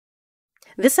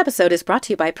This episode is brought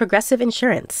to you by Progressive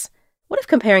Insurance. What if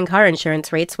comparing car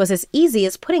insurance rates was as easy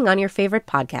as putting on your favorite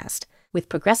podcast? With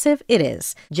Progressive, it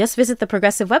is. Just visit the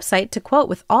Progressive website to quote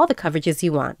with all the coverages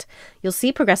you want. You'll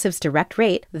see Progressive's direct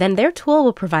rate, then their tool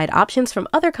will provide options from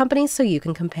other companies so you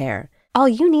can compare. All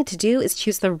you need to do is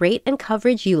choose the rate and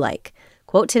coverage you like.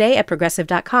 Quote today at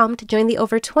Progressive.com to join the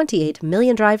over 28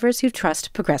 million drivers who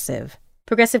trust Progressive.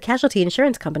 Progressive Casualty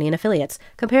Insurance Company and Affiliates.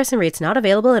 Comparison rates not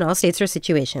available in all states or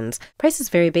situations. Prices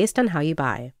vary based on how you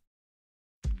buy.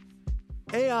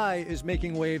 AI is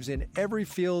making waves in every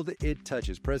field it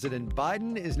touches. President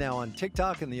Biden is now on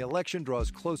TikTok, and the election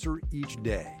draws closer each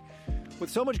day. With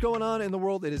so much going on in the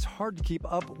world, it is hard to keep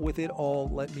up with it all,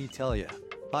 let me tell you.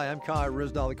 Hi, I'm Kai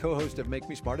Rizdal, the co-host of Make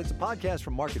Me Smart. It's a podcast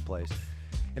from Marketplace.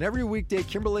 And every weekday,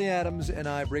 Kimberly Adams and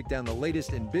I break down the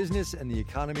latest in business and the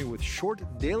economy with short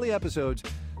daily episodes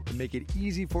to make it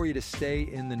easy for you to stay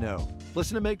in the know.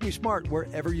 Listen to Make Me Smart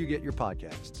wherever you get your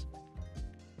podcasts.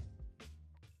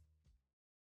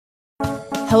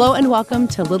 Hello and welcome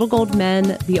to Little Gold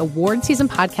Men, the award season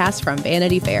podcast from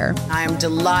Vanity Fair. I am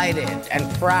delighted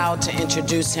and proud to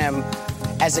introduce him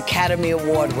as Academy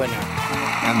Award winner.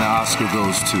 And the Oscar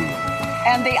goes to...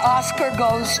 And the Oscar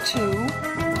goes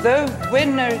to... The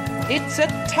winner, it's a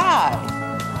tie.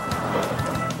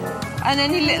 And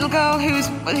any little girl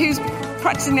who's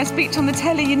practicing their speech on the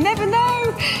telly, you never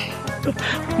know.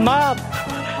 Mom,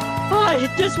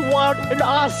 I just want an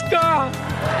Oscar.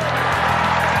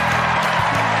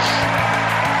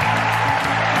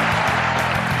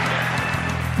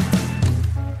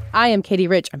 I am Katie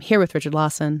Rich. I'm here with Richard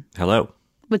Lawson. Hello.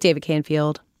 With David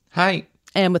Canfield. Hi.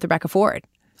 And with Rebecca Ford.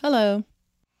 Hello.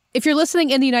 If you're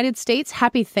listening in the United States,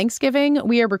 happy Thanksgiving.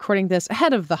 We are recording this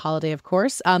ahead of the holiday, of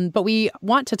course, but we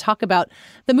want to talk about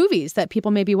the movies that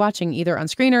people may be watching either on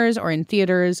screeners or in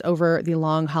theaters over the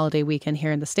long holiday weekend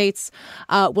here in the States.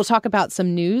 We'll talk about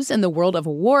some news in the world of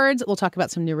awards. We'll talk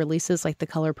about some new releases like The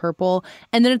Color Purple.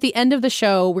 And then at the end of the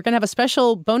show, we're going to have a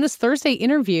special bonus Thursday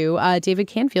interview. David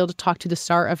Canfield talked to the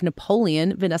star of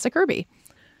Napoleon, Vanessa Kirby.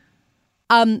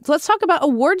 So let's talk about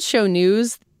awards show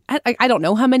news. I don't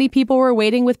know how many people were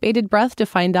waiting with bated breath to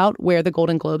find out where the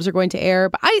Golden Globes are going to air,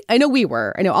 but I know we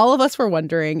were. I know all of us were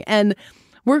wondering. And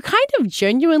we're kind of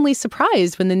genuinely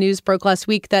surprised when the news broke last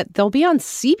week that they'll be on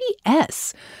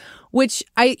CBS, which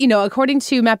according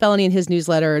to Matt Bellany in his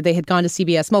newsletter, they had gone to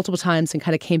CBS multiple times and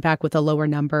kind of came back with a lower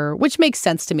number, which makes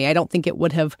sense to me. I don't think it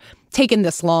would have taken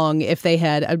this long if they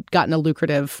had gotten a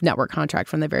lucrative network contract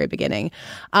from the very beginning.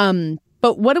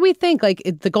 But what do we think? Like,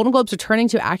 the Golden Globes are turning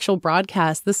to actual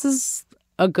broadcast. This is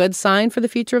a good sign for the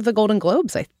future of the Golden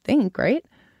Globes, I think, right?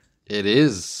 It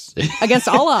is. Against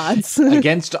all odds.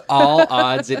 Against all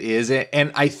odds, it is.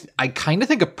 And I kind of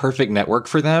think a perfect network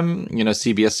for them. You know,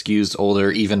 CBS skews older,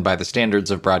 even by the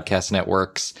standards of broadcast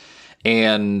networks,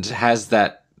 and has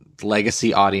that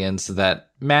legacy audience that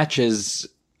matches,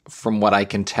 from what I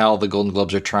can tell, the Golden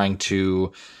Globes are trying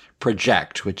to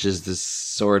project, which is this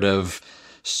sort of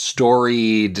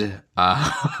storied,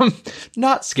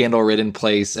 not scandal-ridden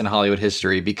place in Hollywood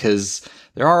history, because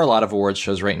there are a lot of awards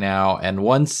shows right now. And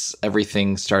once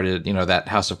everything started, that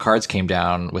House of Cards came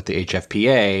down with the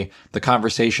HFPA, the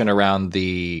conversation around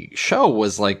the show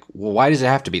was like, well, why does it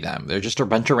have to be them? They're just a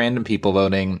bunch of random people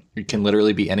voting. It can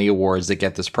literally be any awards that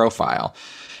get this profile.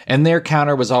 And their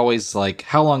counter was always like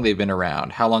how long they've been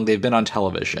around, how long they've been on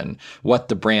television, what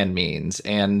the brand means.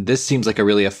 And this seems like a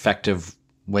really effective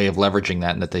way of leveraging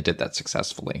that, and that they did that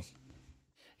successfully.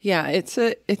 Yeah, I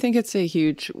think it's a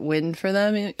huge win for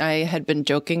them. I had been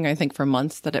joking, I think, for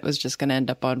months that it was just going to end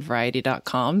up on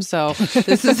Variety.com. So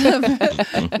this is,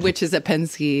 which is a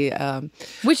Penske,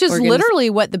 which is literally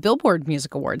what the Billboard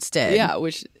Music Awards did.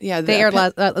 Yeah, they aired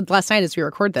last night as we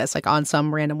record this, like on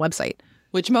some random website.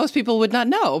 Which most people would not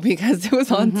know because it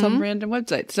was on some random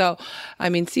website. So, I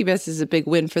mean, CBS is a big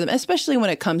win for them, especially when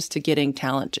it comes to getting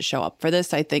talent to show up for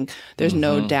this. I think there's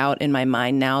no doubt in my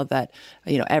mind now that,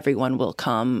 everyone will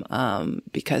come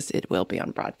because it will be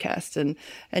on broadcast. And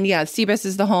yeah, CBS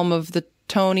is the home of the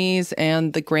Tonys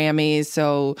and the Grammys.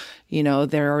 So,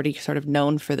 they're already sort of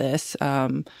known for this.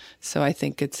 So I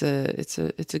think it's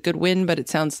a good win, but it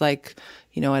sounds like,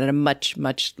 at a much,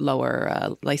 much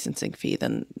lower licensing fee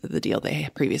than the deal they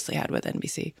previously had with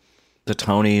NBC. The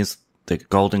Tonys, the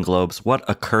Golden Globes, what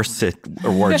accursed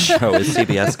award show is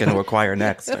CBS going to acquire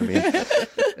next? I mean,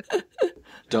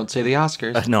 don't say the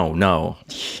Oscars. No.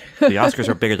 The Oscars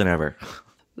are bigger than ever.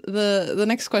 The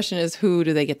next question is, who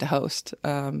do they get to host?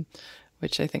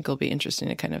 which I think will be interesting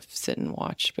to kind of sit and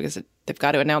watch because they've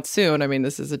got to announce soon. I mean,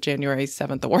 this is a January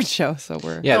 7th awards show, so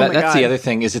we're... Yeah, that's the other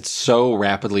thing is it's so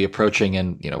rapidly approaching,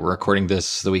 and, we're recording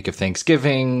this the week of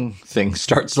Thanksgiving. Things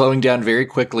start slowing down very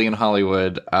quickly in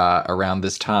Hollywood around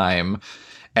this time,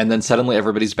 and then suddenly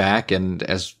everybody's back, and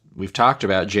as we've talked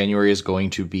about, January is going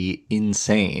to be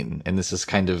insane, and this is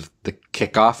kind of the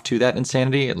kickoff to that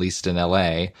insanity, at least in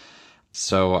LA.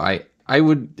 So I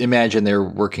would imagine they're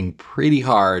working pretty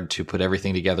hard to put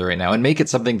everything together right now and make it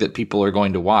something that people are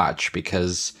going to watch,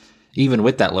 because even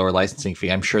with that lower licensing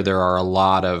fee, I'm sure there's a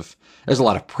lot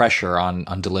of pressure on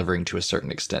delivering to a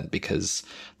certain extent because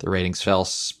the ratings fell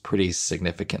pretty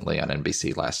significantly on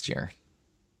NBC last year.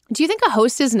 Do you think a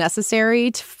host is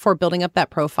necessary for building up that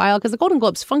profile? Because the Golden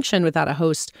Globes functioned without a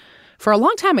host for a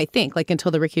long time, I think, like until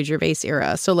the Ricky Gervais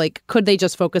era. So like, could they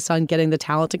just focus on getting the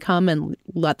talent to come and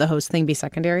let the host thing be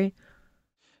secondary?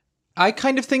 I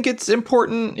kind of think it's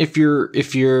important if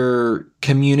you're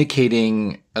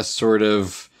communicating a sort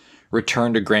of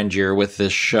return to grandeur with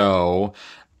this show.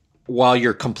 While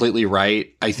you're completely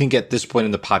right, I think at this point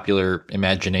in the popular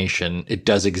imagination, it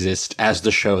does exist as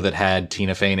the show that had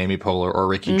Tina Fey and Amy Poehler or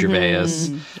Ricky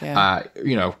Gervais,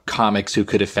 comics who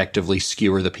could effectively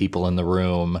skewer the people in the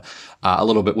room a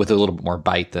little bit more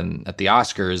bite than at the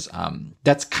Oscars.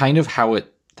 That's kind of how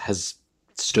it has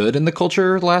stood in the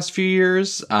culture the last few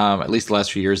years, at least the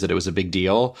last few years that it was a big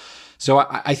deal. So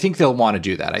I think they'll want to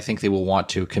do that. I think they will want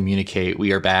to communicate,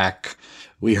 we are back,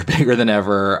 we are bigger than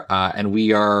ever, and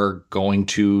we are going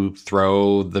to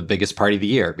throw the biggest party of the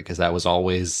year, because that was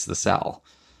always the sell.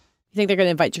 You think they're going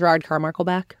to invite Gerard Carmichael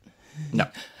back? No.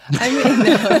 I mean,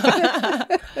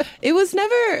 no. It was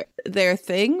never their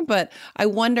thing, but I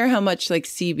wonder how much like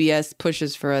CBS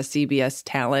pushes for a CBS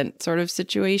talent sort of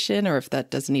situation, or if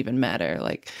that doesn't even matter.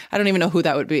 Like, I don't even know who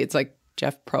that would be. It's like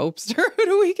Jeff Probst, or who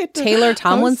do we get to Taylor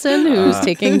Tomlinson, who's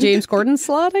taking James Corden's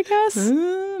slot, I guess.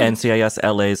 NCIS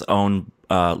LA's own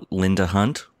Linda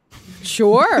Hunt.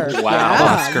 Sure. Wow. Yeah,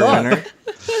 Oscar winner.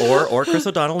 Or Chris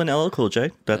O'Donnell and LL Cool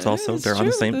J. That's also, they're on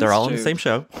the same, they're all on the same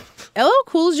show. LL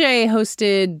Cool J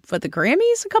hosted the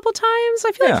Grammys a couple times.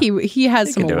 I feel like he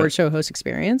has some award show host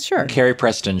experience. Sure. Carrie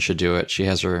Preston should do it. She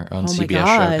has her own CBS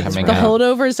show coming the out. The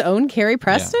Holdovers' own Carrie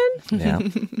Preston? Yeah.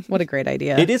 What a great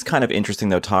idea. It is kind of interesting,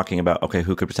 though, talking about,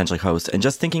 who could potentially host, and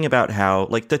just thinking about how,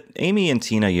 the Amy and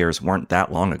Tina years weren't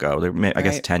that long ago. I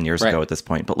guess 10 years ago at this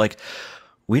point. But,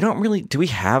 we don't really, do we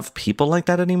have people like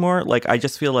that anymore? I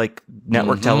just feel like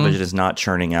network television is not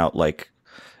churning out,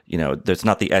 there's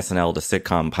not the SNL to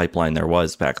sitcom pipeline there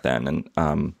was back then. And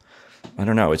I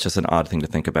don't know, it's just an odd thing to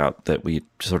think about that we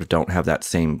sort of don't have that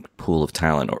same pool of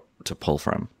talent to pull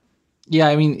from. Yeah,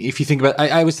 I mean, if you think about,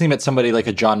 I was thinking about somebody like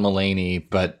a John Mulaney,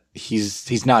 but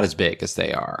he's not as big as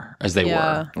they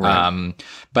were. Right.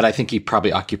 But I think he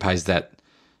probably occupies that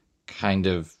kind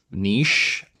of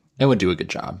niche and would do a good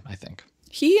job, I think.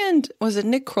 He and, was it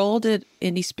Nick Kroll did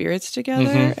Indie Spirits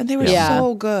together? And they were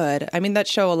so good. I mean, that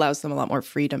show allows them a lot more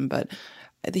freedom, but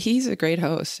he's a great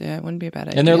host. Yeah, it wouldn't be a bad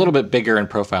idea. And they're a little bit bigger in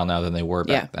profile now than they were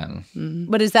back then.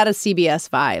 Mm-hmm. But is that a CBS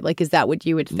vibe? Is that what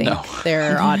you would think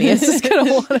their audience is going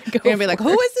to want to go? They're going to be like,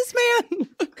 who is this man?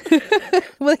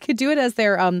 Well, they could do it as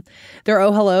their Oh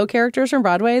Hello characters from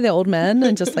Broadway, the old men,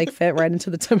 and just fit right into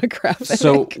the demographic.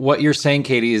 So what you're saying,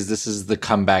 Katie, is this is the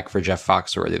comeback for Jeff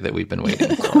Foxworthy that we've been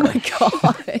waiting for. Oh my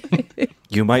God.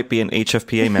 You might be an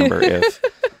HFPA member if...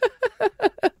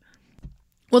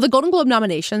 Well, the Golden Globe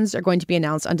nominations are going to be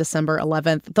announced on December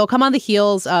 11th. They'll come on the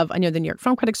heels of, the New York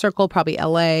Film Critics Circle, probably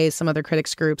LA, some other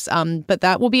critics groups. But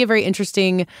that will be a very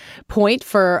interesting point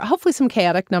for hopefully some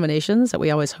chaotic nominations that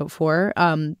we always hope for.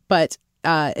 But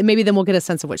maybe then we'll get a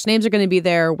sense of which names are going to be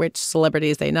there, which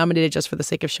celebrities they nominated just for the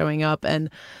sake of showing up, and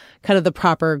kind of the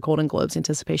proper Golden Globes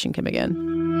anticipation can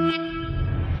begin.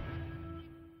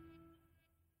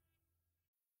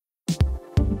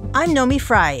 I'm Nomi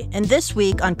Fry, and this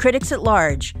week on Critics at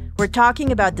Large, we're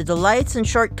talking about the delights and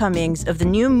shortcomings of the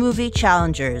new movie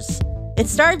Challengers. It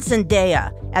stars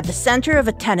Zendaya at the center of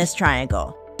a tennis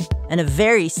triangle, and a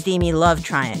very steamy love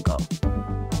triangle.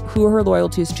 Who are her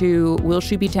loyalties to? Will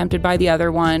she be tempted by the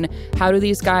other one? How do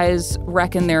these guys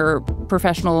reckon their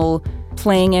professional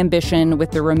playing ambition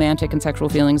with their romantic and sexual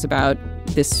feelings about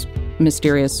this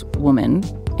mysterious woman?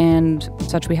 And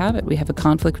such we have it. We have a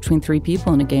conflict between three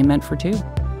people in a game meant for two.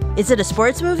 Is it a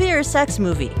sports movie or a sex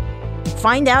movie?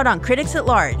 Find out on Critics at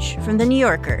Large from The New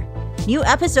Yorker. New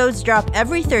episodes drop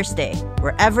every Thursday,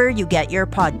 wherever you get your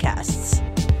podcasts.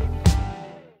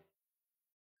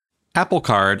 Apple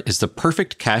Card is the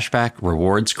perfect cashback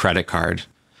rewards credit card.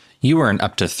 You earn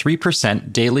up to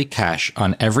 3% daily cash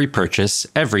on every purchase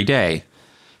every day.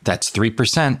 That's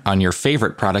 3% on your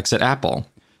favorite products at Apple,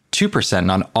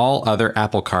 2% on all other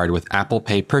Apple Card with Apple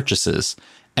Pay purchases,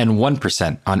 and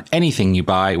 1% on anything you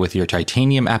buy with your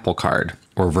titanium Apple Card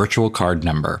or virtual card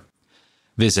number.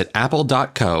 Visit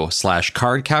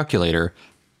apple.co/card calculator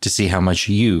to see how much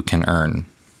you can earn.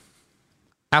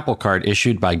 Apple Card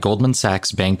issued by Goldman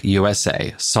Sachs Bank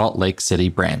USA, Salt Lake City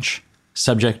branch.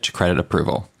 Subject to credit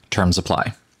approval. Terms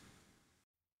apply.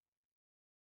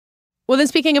 Well, then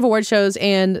speaking of award shows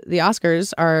and the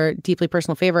Oscars, our deeply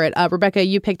personal favorite, Rebecca,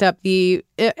 you picked up the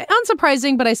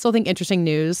unsurprising, but I still think interesting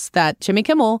news that Jimmy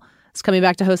Kimmel is coming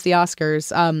back to host the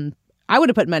Oscars. I would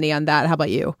have put money on that. How about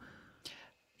you?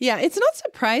 Yeah, it's not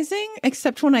surprising,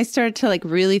 except when I started to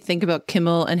really think about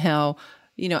Kimmel and how,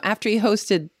 after he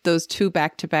hosted those 2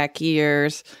 back-to-back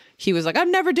years, he was like,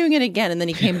 I'm never doing it again. And then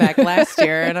he came back last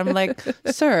year and I'm like,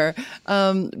 sir.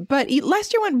 But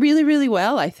last year went really, really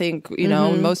well. I think,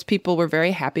 most people were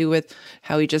very happy with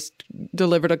how he just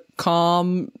delivered a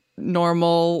calm,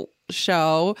 normal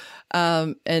show.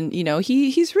 And,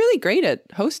 he's really great at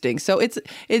hosting. So it's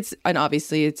and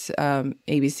obviously it's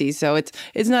ABC. So it's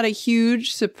not a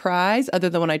huge surprise other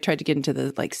than when I tried to get into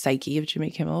the psyche of Jimmy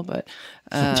Kimmel. But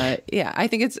yeah, I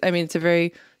think it's a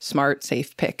very smart,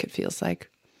 safe pick, it feels like.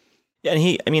 Yeah,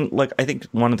 and I think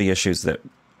one of the issues that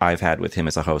I've had with him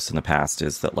as a host in the past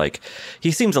is that, he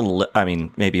seems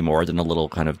maybe more than a little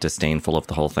kind of disdainful of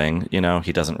the whole thing.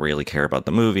 He doesn't really care about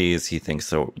the movies. He thinks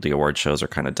the award shows are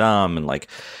kind of dumb. And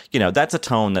that's a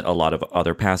tone that a lot of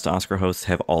other past Oscar hosts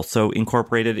have also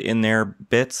incorporated in their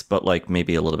bits, but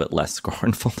maybe a little bit less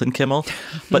scornful than Kimmel.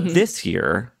 But this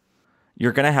year,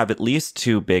 you're going to have at least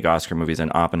 2 big Oscar movies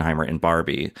in Oppenheimer and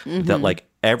Barbie that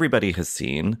everybody has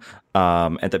seen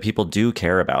and that people do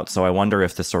care about. So I wonder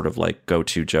if this sort of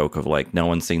go-to joke of no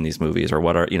one's seen these movies or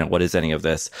what is any of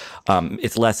this?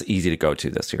 It's less easy to go to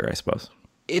this year, I suppose.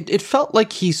 It felt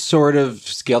like he sort of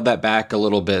scaled that back a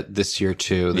little bit this year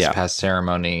too, this past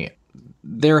ceremony.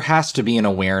 There has to be an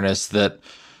awareness that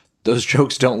those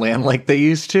jokes don't land like they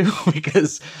used to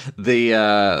because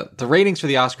the ratings for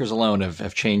the Oscars alone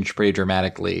have changed pretty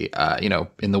dramatically,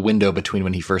 in the window between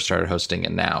when he first started hosting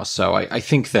and now. So I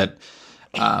think that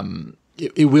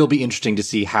it will be interesting to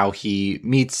see how he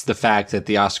meets the fact that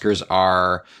the Oscars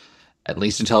are, at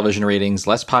least in television ratings,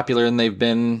 less popular than they've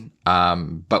been,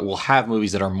 but will have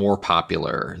movies that are more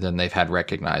popular than they've had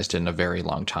recognized in a very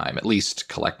long time, at least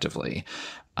collectively.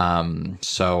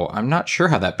 So I'm not sure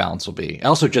how that balance will be.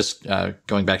 Also, just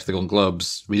going back to the Golden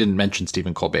Globes, we didn't mention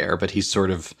Stephen Colbert, but he's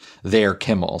sort of their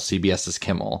Kimmel, CBS's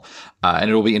Kimmel. And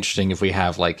it'll be interesting if we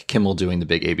have Kimmel doing the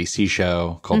big ABC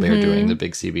show, Colbert doing the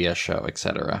big CBS show,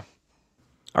 etc.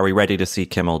 Are we ready to see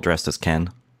Kimmel dressed as Ken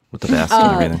with the vest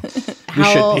and everything?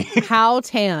 How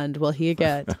tanned will he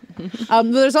get?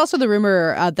 There's also the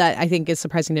rumor that I think is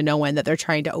surprising to no one that they're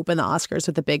trying to open the Oscars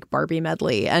with a big Barbie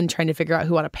medley and trying to figure out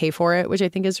who ought to pay for it, which I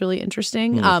think is really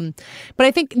interesting. But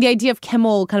I think the idea of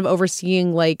Kimmel kind of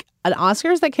overseeing an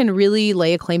Oscars that can really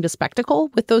lay a claim to spectacle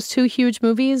with those 2 huge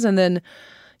movies, and then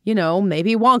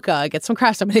maybe Wonka get some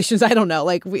craft nominations. I don't know.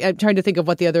 I'm trying to think of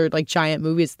what the other giant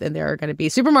movies in there are going to be.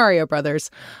 Super Mario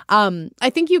Brothers. I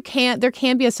think there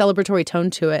can be a celebratory tone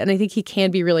to it. And I think he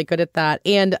can be really good at that.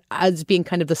 And as being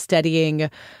kind of the steadying,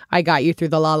 I got you through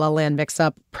the La La Land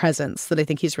mix-up presence that I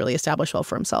think he's really established well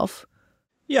for himself.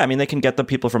 Yeah, they can get the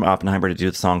people from Oppenheimer to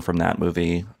do the song from that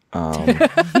movie.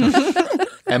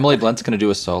 Emily Blunt's going to do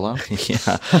a solo.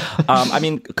 Yeah.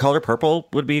 Color Purple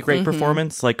would be a great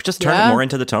performance. Just turn it more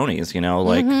into the Tonys,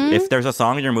 if there's a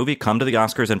song in your movie, come to the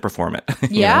Oscars and perform it.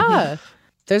 Yeah.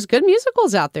 There's good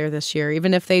musicals out there this year,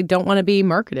 even if they don't want to be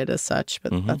marketed as such.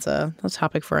 But that's a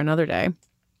topic for another day.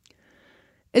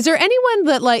 Is there anyone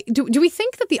that do we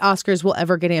think that the Oscars will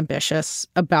ever get ambitious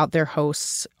about their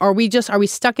hosts? Are we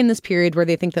stuck in this period where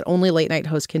they think that only late night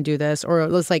hosts can do this? Or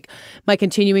it was my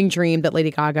continuing dream that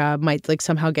Lady Gaga might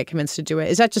somehow get convinced to do it?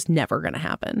 Is that just never going to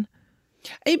happen?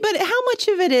 But how much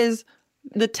of it is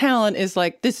the talent is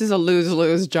this is a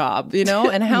lose-lose job,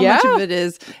 and how much of it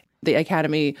is the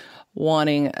Academy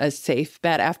wanting a safe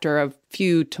bet after a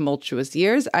few tumultuous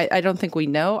years? I don't think we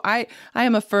know. I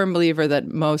am a firm believer that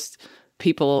most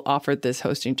people offered this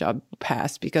hosting job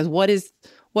pass because what is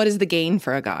the gain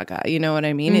for a Gaga? You know what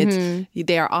I mean?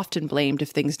 They are often blamed if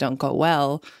things don't go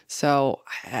well. So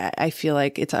I feel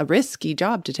like it's a risky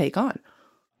job to take on.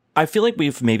 I feel like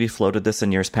we've maybe floated this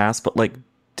in years past, but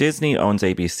Disney owns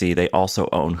ABC. They also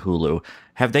own Hulu.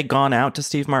 Have they gone out to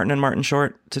Steve Martin and Martin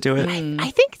Short to do it?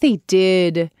 I think they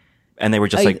did. And they were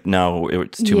just no,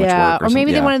 it's too much work. Or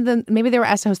maybe they wanted them. Maybe they were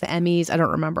asked to host the Emmys. I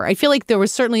don't remember. I feel like there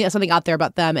was certainly something out there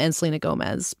about them and Selena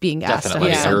Gomez being asked to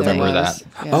host. I remember that.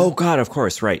 Yeah. Oh God, of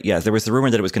course, right? Yeah, there was the rumor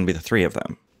that it was going to be the 3 of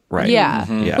them. Right. Yeah.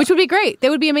 Mm-hmm. Yeah. Which would be great. They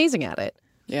would be amazing at it.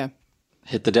 Yeah.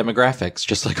 Hit the demographics,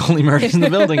 just like Only Murders in the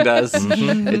Building does.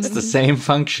 It's the same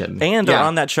function. And are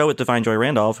on that show with Divine Joy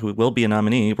Randolph, who will be a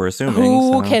nominee, we're assuming.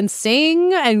 Who can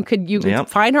sing, and could you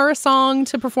find her a song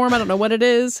to perform? I don't know what it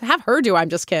is. Have her do I'm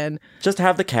Just Ken. Just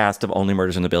have the cast of Only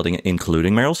Murders in the Building,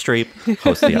 including Meryl Streep,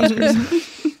 host the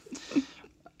Oscars.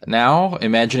 Now,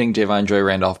 imagining Divine Joy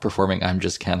Randolph performing I'm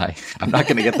Just Ken, I'm not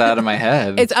going to get that out of my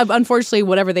head. It's unfortunately,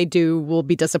 whatever they do will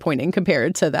be disappointing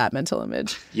compared to that mental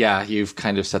image. Yeah, you've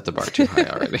kind of set the bar too high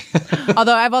already.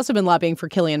 Although I've also been lobbying for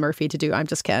Cillian Murphy to do I'm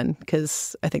Just Ken,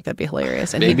 because I think that'd be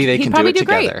hilarious. And maybe they can do it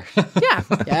together.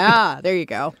 Yeah, there you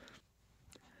go.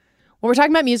 Well, we're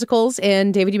talking about musicals,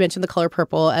 and David, you mentioned The Color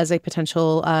Purple as a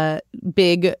potential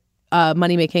big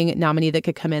money-making nominee that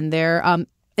could come in there.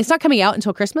 It's not coming out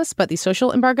until Christmas, but the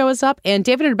social embargo is up. And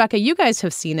David and Rebecca, you guys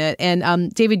have seen it.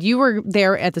 And David, you were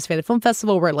there at this Fan Film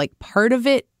Festival where like part of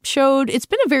it showed. It's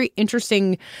been a very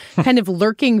interesting kind of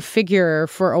lurking figure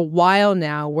for a while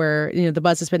now where, you know, the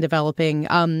buzz has been developing.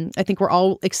 I think we're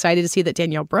all excited to see that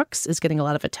Danielle Brooks is getting a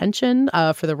lot of attention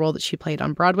for the role that she played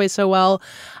on Broadway so well.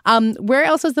 Where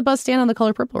else does the buzz stand on The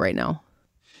Color Purple right now?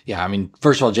 Yeah, I mean,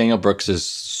 first of all, Danielle Brooks is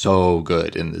so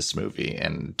good in this movie,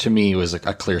 and to me was a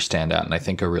clear standout, and I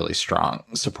think a really strong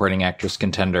supporting actress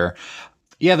contender.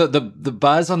 Yeah, the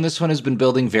buzz on this one has been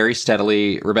building very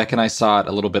steadily. Rebecca and I saw it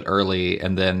a little bit early,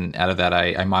 and then out of that,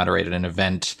 I moderated an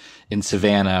event in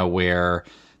Savannah where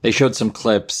they showed some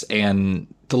clips, and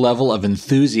the level of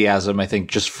enthusiasm, I think,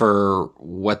 just for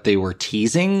what they were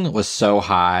teasing was so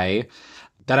high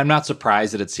that I'm not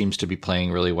surprised that it seems to be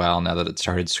playing really well now that it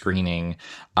started screening.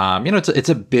 You know, it's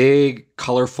a big,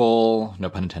 colorful, no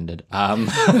pun intended,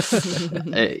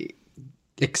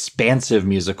 expansive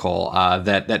musical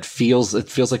that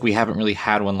feels like we haven't really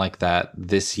had one like that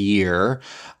this year.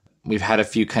 We've had a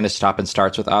few kind of stop and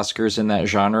starts with Oscars in that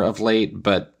genre of late,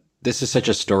 but this is such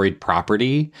a storied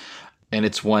property. And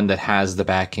it's one that has the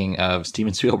backing of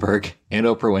Steven Spielberg and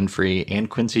Oprah Winfrey and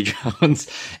Quincy Jones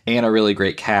and a really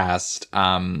great cast.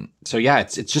 So yeah,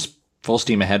 it's just full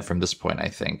steam ahead from this point, I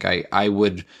think. I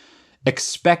would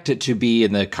expect it to be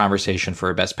in the conversation for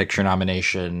a Best Picture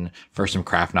nomination, for some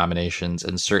craft nominations,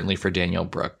 and certainly for Danielle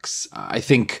Brooks. I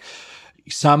think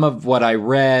some of what I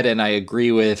read and I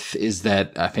agree with is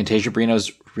that Fantasia Barrino's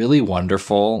really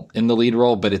wonderful in the lead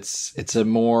role, but it's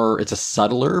a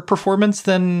subtler performance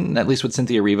than at least what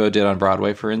Cynthia Erivo did on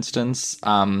Broadway, for instance.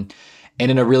 And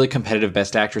in a really competitive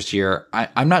Best Actress year,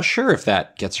 I'm not sure if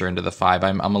that gets her into the 5.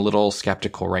 I'm a little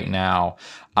skeptical right now,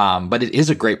 but it is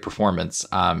a great performance,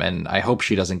 and I hope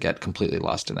she doesn't get completely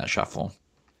lost in that shuffle.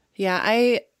 Yeah,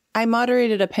 I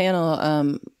moderated a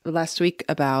panel last week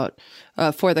about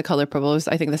for The Color Purple. It was,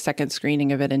 I think, the second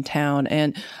screening of it in town,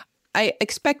 and I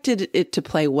expected it to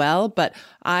play well, but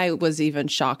I was even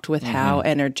shocked with how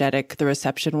energetic the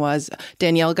reception was.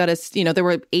 Danielle got there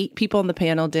were 8 people on the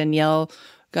panel. Danielle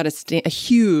got a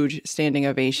huge standing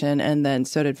ovation, and then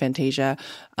so did Fantasia.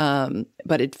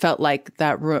 But it felt like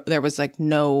there was like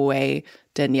no way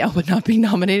Danielle would not be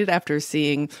nominated after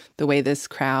seeing the way this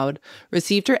crowd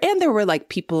received her. And there were like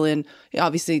people in,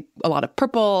 obviously, a lot of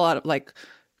purple, a lot of like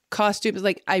costumes.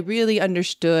 Like, I really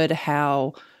understood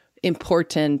how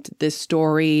important this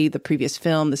story, the previous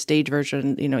film, the stage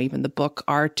version, even the book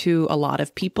are to a lot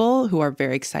of people who are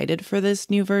very excited for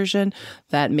this new version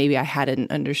that maybe I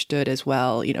hadn't understood as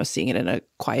well, seeing it in a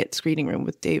quiet screening room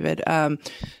with David.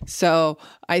 So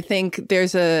I think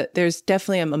there's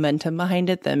definitely a momentum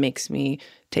behind it that makes me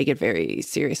take it very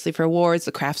seriously for awards.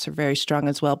 The crafts are very strong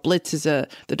as well. Blitz the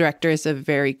director is a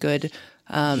very good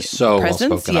so presence.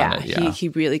 Well spoken on it, yeah. He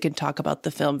really can talk about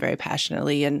the film very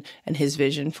passionately and his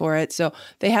vision for it. So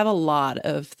they have a lot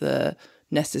of the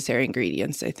necessary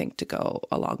ingredients, I think, to go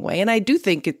a long way. And I do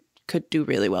think it could do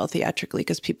really well theatrically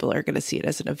because people are going to see it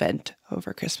as an event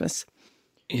over Christmas.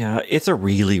 Yeah, it's a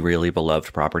really, really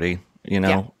beloved property,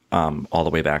 all the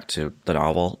way back to the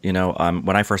novel.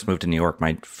 When I first moved to New York,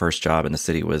 my first job in the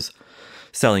city was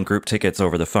selling group tickets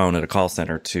over the phone at a call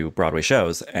center to Broadway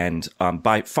shows. And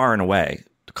by far and away,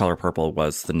 The Color Purple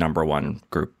was the number one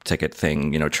group ticket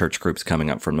thing, church groups coming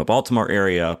up from the Baltimore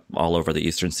area, all over the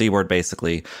Eastern Seaboard,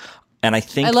 basically. And I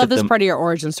think I love this part of your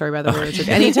origin story, by the way, Richard.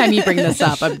 Anytime you bring this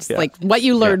up, I'm just like, what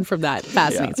you learned from that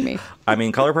fascinates me. I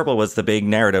mean, Color Purple was the big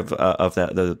narrative of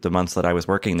the months that I was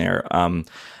working there.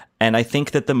 And I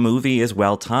think that the movie is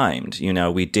well timed.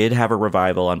 We did have a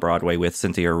revival on Broadway with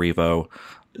Cynthia Erivo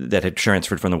that had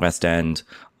transferred from the West End.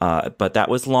 But that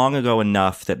was long ago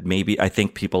enough that maybe I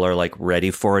think people are like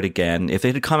ready for it again. If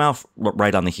it had come out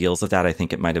right on the heels of that, I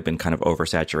think it might have been kind of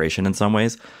oversaturation in some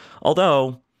ways.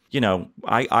 Although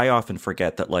I often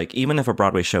forget that, like, even if a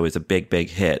Broadway show is a big, big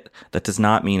hit, that does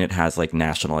not mean it has, like,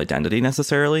 national identity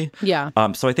necessarily. Yeah.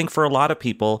 So I think for a lot of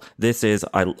people, this is,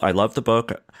 I love the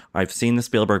book, I've seen the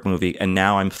Spielberg movie, and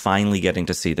now I'm finally getting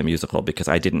to see the musical because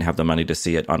I didn't have the money to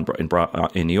see it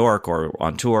in New York or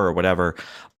on tour or whatever.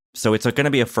 So it's going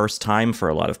to be a first time for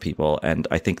a lot of people, and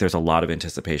I think there's a lot of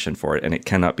anticipation for it, and it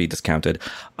cannot be discounted.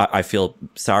 I feel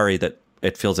sorry that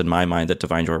it feels in my mind that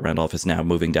Divine Joy Randolph is now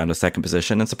moving down to second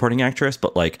position in supporting actress.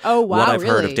 But like, what I've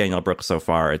heard of Danielle Brooks so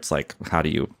far, it's like,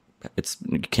 you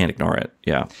can't ignore it.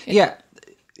 Yeah. Yeah.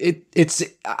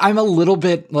 I'm a little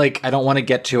bit like, I don't want to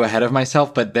get too ahead of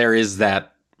myself, but there is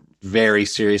that very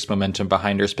serious momentum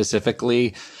behind her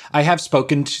specifically. I have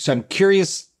spoken to, so I'm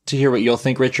curious to hear what you'll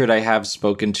think, Richard. I have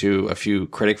spoken to a few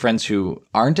critic friends who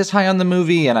aren't as high on the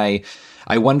movie, and I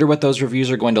wonder what those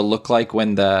reviews are going to look like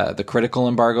when the critical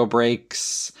embargo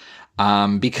breaks.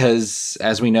 Because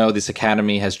as we know, this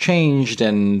Academy has changed,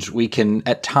 and we can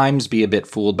at times be a bit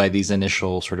fooled by these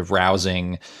initial sort of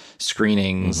rousing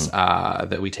screenings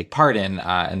that we take part in.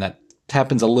 And that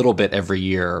happens a little bit every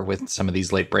year with some of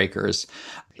these late breakers.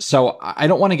 So I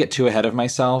don't want to get too ahead of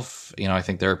myself. I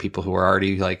think there are people who are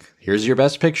already like, here's your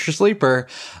best picture sleeper.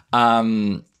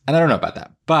 And I don't know about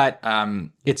that, but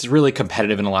it's really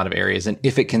competitive in a lot of areas. And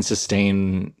if it can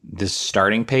sustain this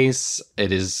starting pace,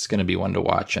 it is going to be one to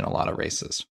watch in a lot of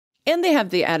races. And they have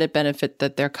the added benefit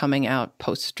that they're coming out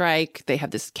post-strike. They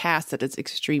have this cast that is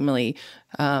extremely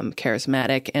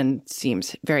charismatic and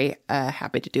seems very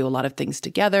happy to do a lot of things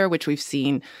together, which we've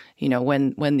seen,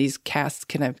 when these casts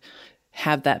kind of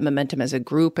have that momentum as a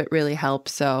group, it really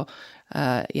helps. So,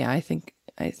 I think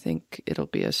it'll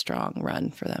be a strong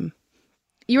run for them.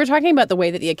 You were talking about the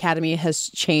way that the Academy has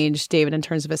changed, David, in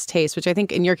terms of its taste, which I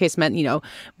think in your case meant,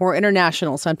 more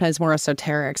international, sometimes more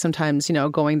esoteric, sometimes,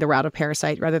 going the route of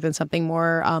Parasite rather than something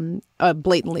more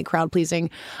blatantly crowd-pleasing.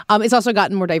 It's also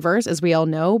gotten more diverse, as we all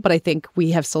know, but I think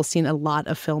we have still seen a lot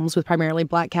of films with primarily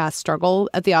Black casts struggle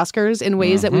at the Oscars in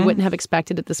ways that we wouldn't have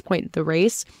expected at this point in the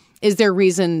race. Is there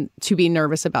reason to be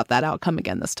nervous about that outcome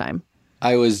again this time?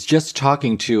 I was just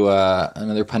talking to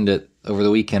another pundit over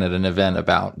the weekend at an event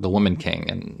about The Woman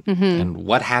King and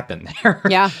what happened there.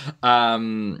 Yeah.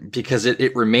 Because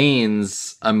it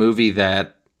remains a movie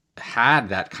that had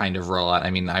that kind of rollout.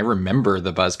 I mean, I remember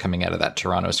the buzz coming out of that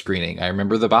Toronto screening. I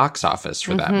remember the box office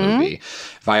for that movie.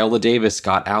 Viola Davis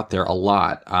got out there a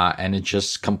lot, and it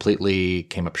just completely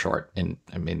came up short. And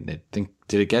I mean,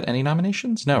 did it get any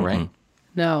nominations? No, right?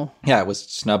 No. Yeah, it was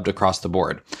snubbed across the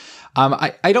board.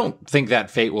 I don't think that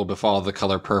fate will befall The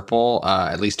Color Purple,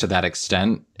 at least to that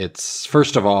extent. It's,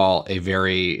 first of all, a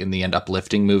very, in the end,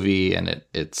 uplifting movie, and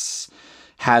it's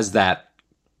has that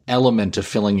element of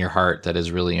filling your heart that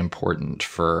is really important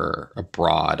for a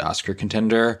broad Oscar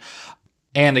contender.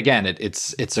 And again,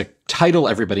 it's a title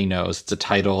everybody knows. It's a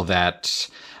title that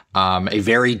a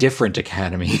very different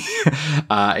Academy,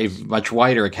 a much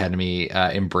wider Academy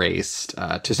embraced,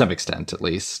 to some extent, at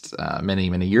least, many,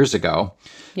 many years ago.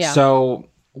 Yeah. So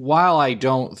while I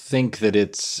don't think that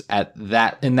it's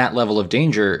in that level of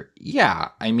danger, yeah,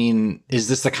 I mean, is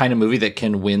this the kind of movie that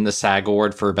can win the SAG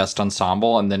Award for Best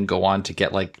Ensemble and then go on to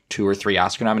get like 2 or 3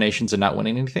 Oscar nominations and not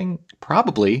winning anything?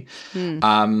 Probably.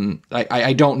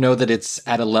 I don't know that it's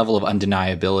at a level of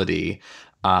undeniability,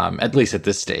 at least at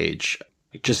this stage.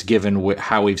 Just given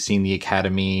how we've seen the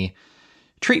Academy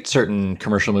treat certain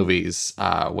commercial movies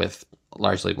with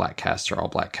largely Black casts or all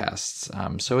Black casts.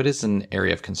 So it is an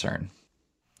area of concern.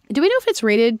 Do we know if it's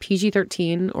rated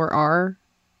PG-13 or R?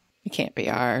 It can't be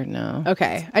R, no.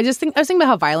 Okay. I was thinking about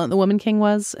how violent The Woman King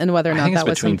was and whether or not that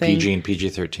was something. between PG and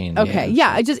PG-13. Okay.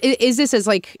 Yeah. Is this as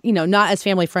like, not as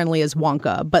family friendly as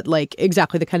Wonka, but like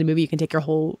exactly the kind of movie you can take your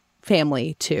whole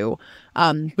family to,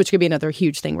 which could be another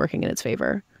huge thing working in its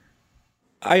favor.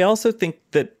 I also think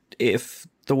that if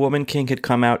The Woman King had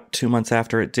come out 2 months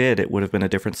after it did, it would have been a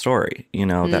different story.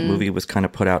 That movie was kind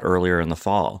of put out earlier in the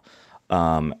fall,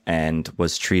 and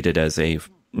was treated as a,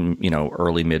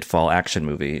 early mid-fall action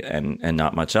movie and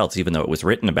not much else, even though it was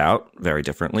written about very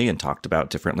differently and talked about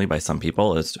differently by some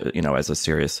people as a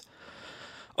serious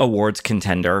awards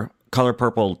contender. Color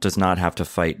Purple does not have to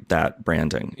fight that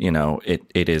branding.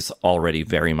 It is already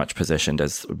very much positioned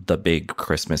as the big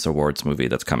Christmas awards movie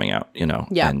that's coming out,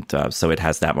 Yeah. And so it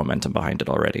has that momentum behind it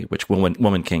already, which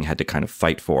Woman King had to kind of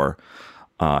fight for,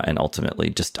 and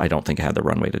ultimately I don't think it had the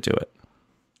runway to do it.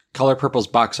 Color Purple's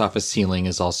box office ceiling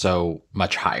is also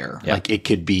much higher. Yeah. Like, it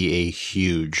could be a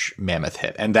huge mammoth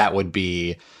hit, and that would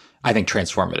be I think,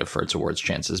 transformative for its awards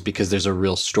chances because there's a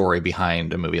real story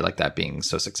behind a movie like that being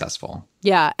so successful.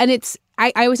 Yeah. And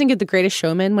I always think of The Greatest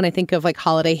Showman when I think of like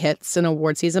holiday hits in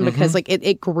award season because like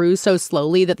it grew so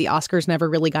slowly that the Oscars never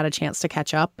really got a chance to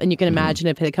catch up. And you can imagine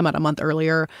if it had come out a month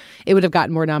earlier, it would have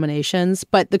gotten more nominations.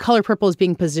 But The Color Purple is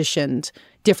being positioned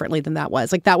differently than that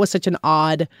was. Like that was such an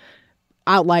odd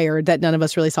outlier that none of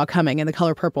us really saw coming. And The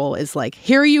Color Purple is like,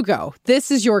 here you go. This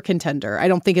is your contender. I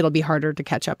don't think it'll be harder to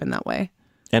catch up in that way.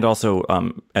 And also,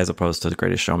 as opposed to The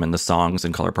Greatest Showman, the songs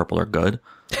in Color Purple are good.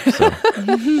 So.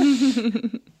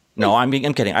 No, I'm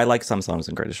kidding. I like some songs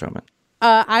in Greatest Showman.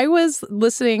 I was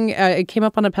listening. It came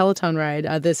up on a Peloton ride,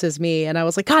 This Is Me. And I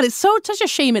was like, God, it's such a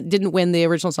shame it didn't win the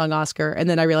original song Oscar. And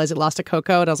then I realized it lost to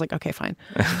Coco. And I was like, okay, fine.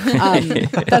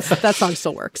 That song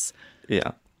still works.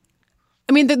 Yeah.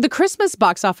 I mean, the Christmas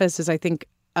box office is, I think,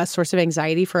 a source of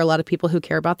anxiety for a lot of people who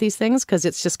care about these things because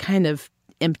it's just kind of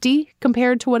empty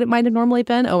compared to what it might have normally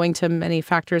been, owing to many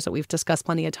factors that we've discussed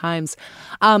plenty of times.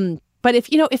 But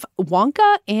if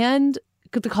Wonka and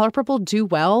The Color Purple do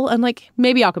well, and like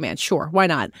maybe Aquaman, sure, why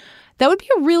not? That would be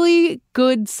a really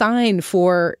good sign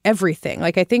for everything.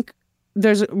 Like I think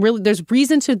there's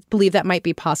reason to believe that might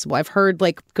be possible. I've heard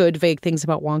like good vague things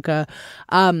about Wonka.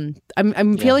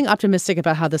 I'm feeling optimistic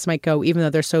about how this might go, even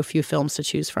though there's so few films to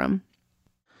choose from.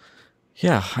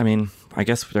 Yeah, I mean, I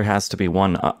guess there has to be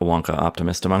one Wonka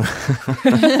optimist among.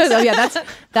 Yeah,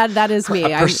 that is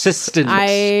me. A persistent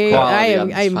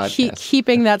I'm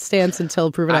keeping that stance until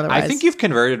proven otherwise. I think you've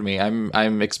converted me.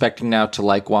 I'm expecting now to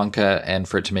like Wonka and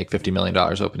for it to make $50 million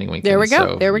opening weekend. There we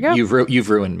go. So there we go. You've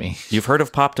ruined me. You've heard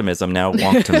of Poptimism, now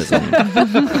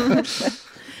Wonktimism.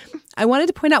 I wanted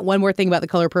to point out one more thing about The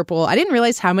Color Purple. I didn't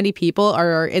realize how many people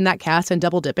are in that cast and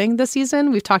double dipping this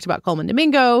season. We've talked about Coleman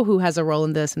Domingo, who has a role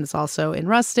in this and is also in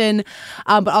Rustin.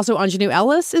 But also Ingenue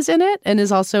Ellis is in it and is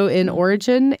also in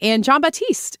Origin. And John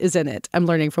Baptiste is in it, I'm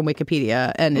learning from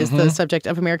Wikipedia, and is the subject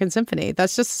of American Symphony.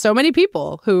 That's just so many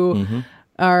people who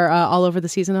are all over the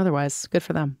season otherwise. Good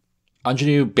for them.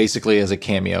 Ingenue basically has a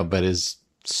cameo, but is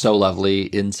so lovely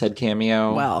in said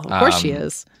cameo. Well, of course she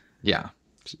is. Yeah.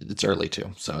 It's early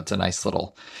too, so it's a nice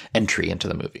little entry into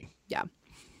the movie. Yeah.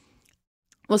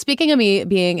 Well, speaking of me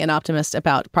being an optimist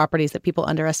about properties that people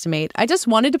underestimate, I just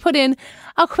wanted to put in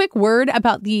a quick word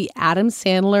about the Adam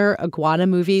Sandler iguana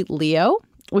movie Leo,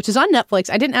 which is on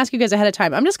Netflix. I didn't ask you guys ahead of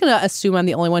time. I'm just going to assume I'm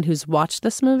the only one who's watched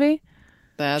this movie.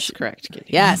 That's correct, Kitty.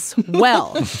 Yes.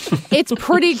 Well, it's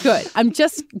pretty good. I'm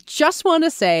just want to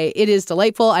say it is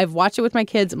delightful. I've watched it with my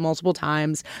kids multiple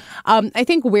times. I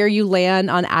think where you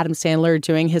land on Adam Sandler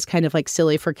doing his kind of like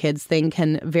silly for kids thing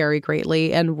can vary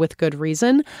greatly and with good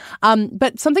reason.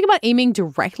 But something about aiming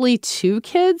directly to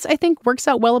kids, I think, works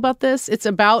out well about this. It's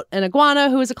about an iguana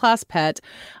who is a class pet.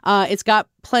 It's got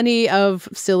plenty of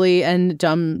silly and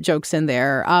dumb jokes in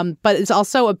there. But it's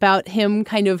also about him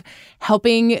kind of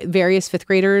helping various fifth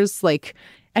graders like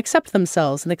accept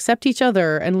themselves and accept each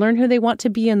other and learn who they want to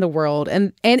be in the world.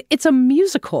 And it's a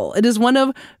musical. It is one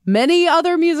of many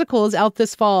other musicals out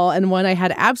this fall, and one I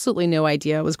had absolutely no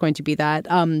idea was going to be that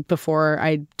before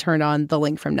I turned on the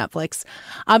link from Netflix.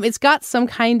 It's got some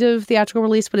kind of theatrical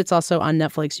release, but it's also on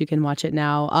Netflix. You can watch it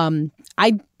now.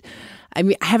 I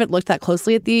mean, I haven't looked that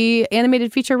closely at the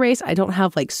animated feature race. I don't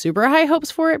have like super high hopes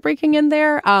for it breaking in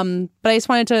there. But I just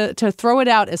wanted to throw it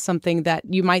out as something that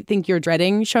you might think you're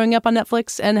dreading showing up on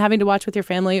Netflix and having to watch with your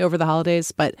family over the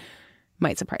holidays, but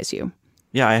might surprise you.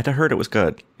 Yeah, I had heard it was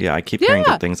good. Yeah, I keep hearing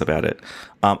good things about it.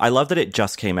 I love that it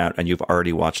just came out and you've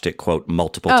already watched it, quote,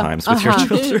 multiple times with your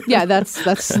children. Yeah,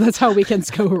 that's how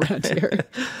weekends go around here.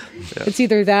 Yeah. It's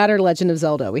either that or Legend of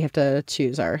Zelda. We have to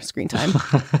choose our screen time.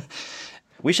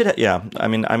 We should, I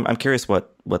mean, I'm curious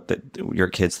what your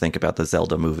kids think about the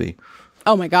Zelda movie.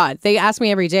 Oh my God. They ask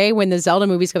me every day when the Zelda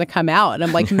movie's going to come out. And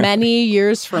I'm like, many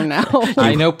years from now.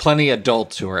 I know plenty of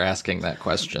adults who are asking that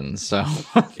question. So,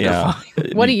 yeah.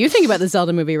 What do you think about the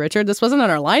Zelda movie, Richard? This wasn't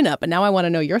on our lineup, and now I want to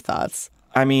know your thoughts.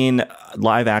 I mean,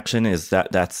 live action is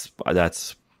that's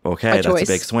okay. That's a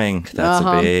big swing. That's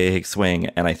a big swing.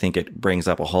 And I think it brings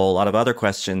up a whole lot of other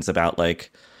questions about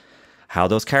like how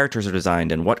those characters are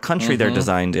designed and what country they're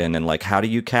designed in, and like how do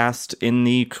you cast in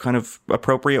the kind of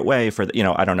appropriate way for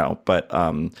the, I don't know, but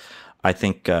I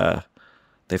think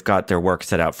they've got their work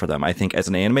set out for them. I think as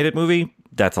an animated movie,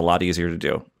 that's a lot easier to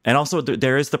do. And also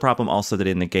there is the problem also that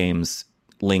in the games,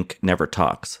 Link never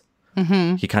talks.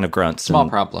 He kind of grunts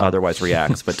and otherwise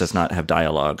reacts, but does not have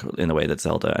dialogue in the way that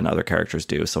Zelda and other characters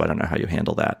do. So I don't know how you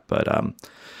handle that, but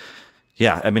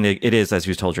yeah, I mean, it is, as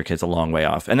you told your kids, a long way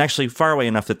off. And actually far away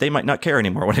enough that they might not care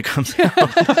anymore when it comes out.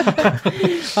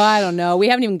 Well, I don't know. We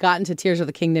haven't even gotten to Tears of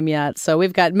the Kingdom yet, so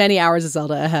we've got many hours of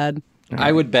Zelda ahead.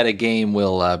 I would bet a game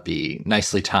will be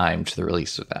nicely timed to the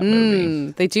release of that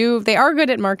movie. They are good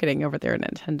at marketing over there at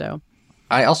Nintendo.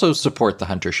 I also support the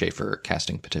Hunter Schafer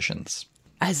casting petitions.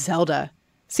 As Zelda.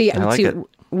 See, I like it.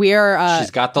 We are...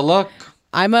 She's got the look.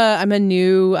 I'm a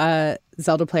new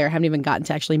Zelda player. I haven't even gotten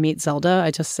to actually meet Zelda.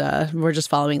 I just we're just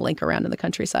following Link around in the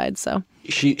countryside. So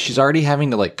she's already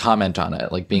having to like comment on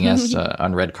it, like being asked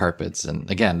on red carpets. And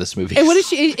again, this movie. And what is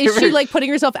she? Is she like putting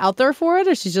herself out there for it,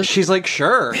 or she's like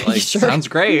sure, like sure. Sounds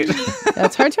great.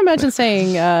 It's hard to imagine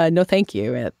saying no, thank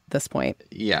you at this point.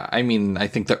 Yeah, I mean, I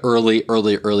think the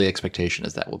early expectation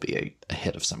is that will be a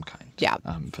hit of some kind. Yeah.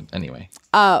 But anyway.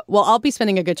 Well, I'll be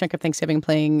spending a good chunk of Thanksgiving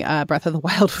playing Breath of the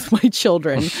Wild with my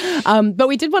children. But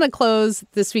we did want to close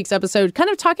this week's episode kind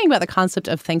of talking about the concept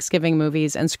of Thanksgiving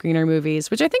movies and screener movies,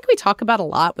 which I think we talk about a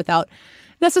lot without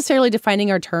necessarily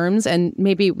defining our terms, and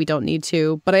maybe we don't need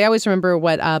to. But I always remember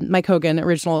what Mike Hogan,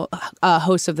 original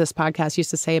host of this podcast, used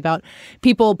to say about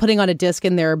people putting on a disc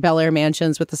in their Bel Air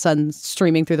mansions with the sun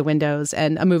streaming through the windows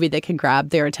and a movie that can grab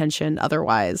their attention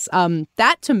otherwise.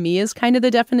 That, to me, is kind of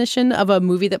the definition of a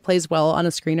movie that plays well on a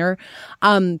screener.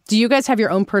 Do you guys have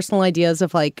your own personal ideas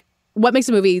of, like, what makes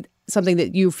a movie something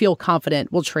that you feel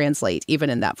confident will translate even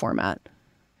in that format?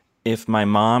 If my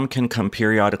mom can come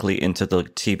periodically into the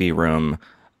TV room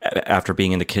after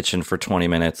being in the kitchen for 20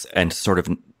 minutes and sort of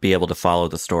be able to follow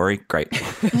the story, great.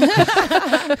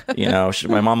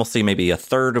 My mom will see maybe a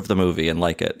third of the movie and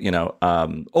like it,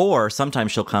 or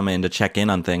sometimes she'll come in to check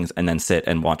in on things and then sit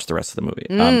and watch the rest of the movie.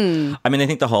 I mean, I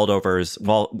think The Holdovers,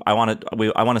 well, I want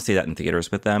to see that in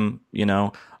theaters with them,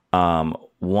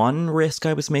 One risk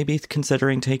I was maybe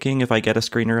considering taking if I get a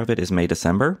screener of it is May,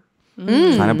 December.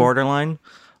 Kind of borderline.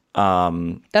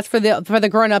 That's for the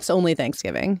grown-ups only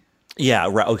Thanksgiving. Yeah,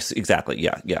 right. Oh, exactly.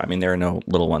 Yeah. I mean, there are no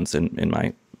little ones in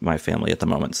my family at the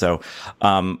moment. So,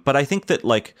 but I think that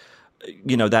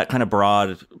that kind of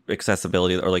broad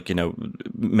accessibility or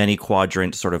many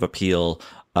quadrant sort of appeal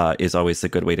is always a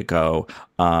good way to go.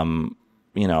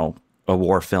 A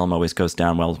war film always goes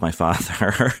down well with my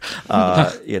father,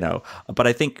 But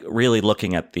I think really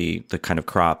looking at the kind of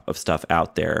crop of stuff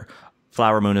out there,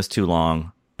 Flower Moon is too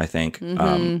long, I think.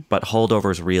 But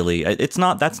Holdovers really, that's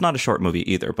not a short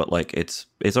movie either, but it's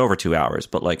over 2 hours.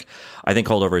 But I think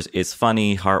Holdovers is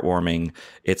funny, heartwarming.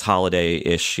 It's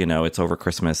holiday-ish, it's over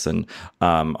Christmas. And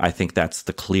I think that's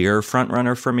the clear front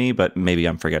runner for me, but maybe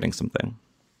I'm forgetting something.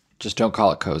 Just don't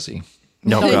call it cozy.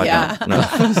 No, God, no.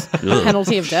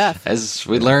 Penalty of death. As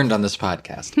we learned on this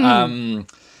podcast.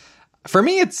 For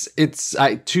me, it's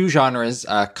two genres,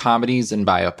 comedies and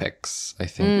biopics, I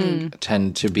think,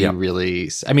 tend to be really,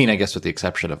 I mean, I guess with the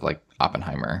exception of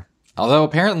Oppenheimer. Although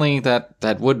apparently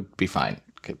that would be fine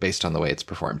based on the way it's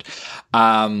performed.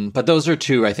 But those are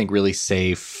two, I think, really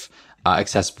safe,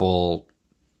 accessible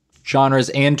genres,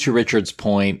 and to Richard's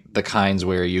point, the kinds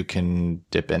where you can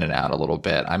dip in and out a little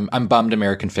bit. I'm bummed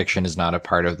American Fiction is not a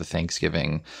part of the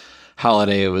Thanksgiving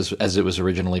holiday. It was as it was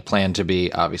originally planned to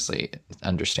be. Obviously,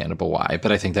 understandable why,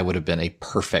 but I think that would have been a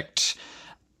perfect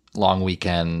long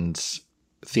weekend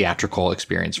theatrical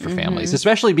experience for families,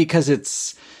 especially because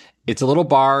it's a little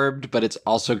barbed, but it's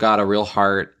also got a real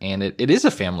heart, and it is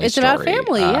a family story. It's about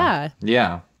family, yeah.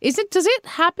 Yeah. Does it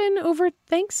happen over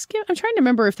Thanksgiving? I'm trying to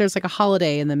remember if there's a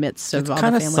holiday in the midst of all the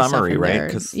family stuff. It's kind of summery,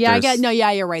 right?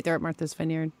 Yeah, you're right. They're at Martha's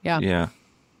Vineyard. Yeah. Yeah.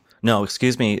 No,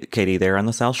 excuse me, Katie. They're on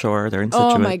the South Shore. They're in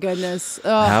Situate. Oh my goodness!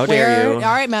 How dare you? All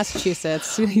right,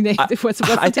 Massachusetts. What's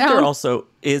the I think town? there also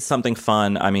is something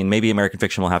fun. I mean, maybe American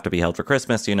Fiction will have to be held for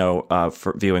Christmas,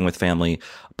 for viewing with family.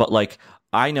 But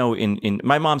I know in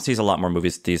my mom sees a lot more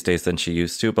movies these days than she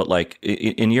used to. But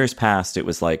in years past, it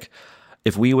was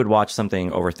if we would watch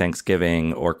something over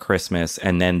Thanksgiving or Christmas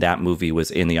and then that movie was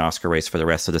in the Oscar race for the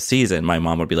rest of the season, my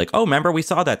mom would be like, oh, remember we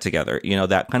saw that together,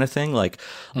 that kind of thing. When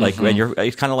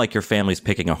it's kind of like your family's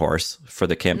picking a horse for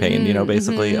the campaign,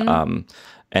 basically.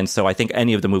 And so I think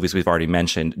any of the movies we've already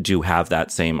mentioned do have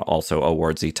that same also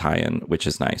awardsy tie-in, which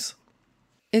is nice.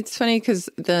 It's funny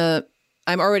because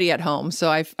I'm already at home,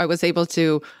 so I was able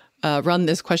to run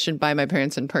this question by my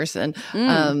parents in person.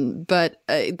 But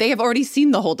they have already seen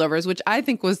The Holdovers, which I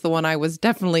think was the one I was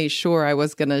definitely sure I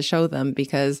was going to show them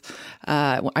because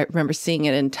I remember seeing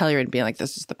it in Telluride and being like,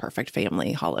 this is the perfect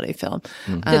family holiday film.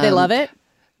 Did they love it?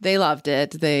 They loved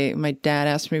it. My dad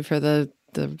asked me for the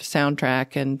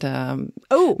soundtrack, and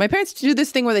my parents do this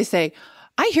thing where they say,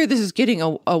 I hear this is getting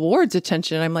awards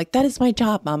attention. And I'm like, that is my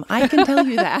job, Mom. I can tell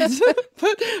you that.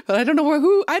 but I don't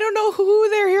know who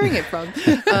they're hearing it from.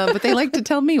 But they like to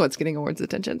tell me what's getting awards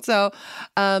attention. So,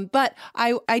 but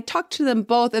I talked to them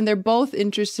both, and they're both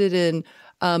interested in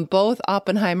both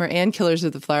Oppenheimer and Killers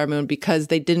of the Flower Moon because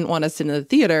they didn't want us in the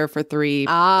theater for 3+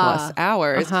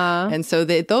 hours. And so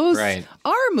those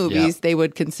are movies they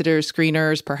would consider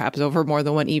screeners, perhaps over more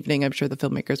than one evening. I'm sure the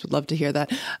filmmakers would love to hear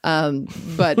that.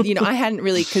 But, you know, I hadn't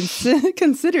really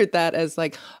considered that as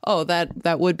like, oh,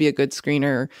 that would be a good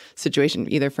screener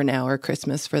situation either for now or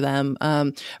Christmas for them.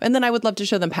 And then I would love to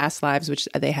show them Past Lives, which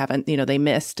they haven't, you know, they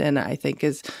missed, and I think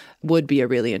would be a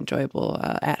really enjoyable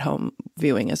at-home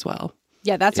viewing as well.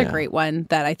 Yeah, that's a great one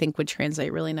that I think would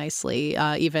translate really nicely.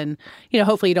 Even, you know,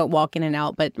 hopefully you don't walk in and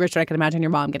out. But Richard, I can imagine your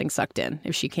mom getting sucked in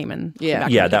if she came in.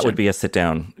 Yeah, that would be a sit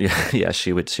down. Yeah,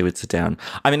 she would sit down.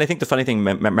 I mean, I think the funny thing,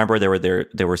 remember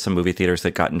there were some movie theaters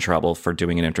that got in trouble for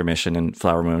doing an intermission in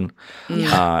Flower Moon,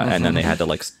 and then they had to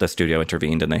the studio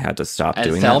intervened and they had to stop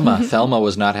doing that. Thelma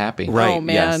was not happy. Right. Oh,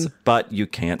 man. Yes, but you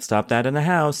can't stop that in the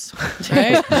house.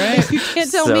 Right. You can't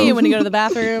tell me when you go to the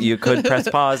bathroom. You could press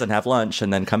pause and have lunch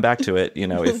and then come back to it. You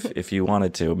know, if you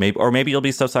wanted to, maybe you'll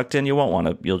be so sucked in you won't want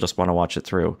to. You'll just want to watch it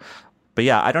through. But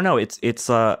yeah, I don't know. It's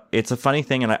a funny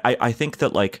thing, and I think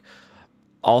that like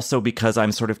also because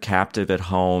I'm sort of captive at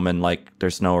home and like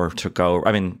there's nowhere to go.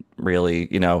 I mean, really,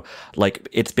 you know, like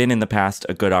it's been in the past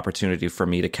a good opportunity for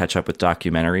me to catch up with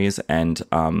documentaries and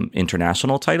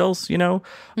international titles, you know,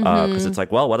 because it's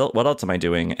like, well, what else am I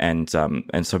doing? And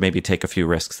so maybe take a few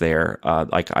risks there.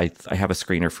 Like I have a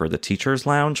screener for the Teachers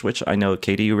Lounge, which I know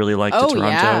Katie you really liked. Toronto.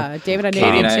 Yeah, David and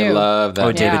Katie and I love that.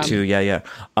 Oh, David too. Yeah.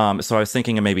 So I was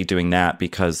thinking of maybe doing that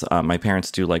because my parents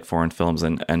do like foreign films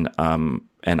and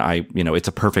I, you know, it's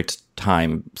a perfect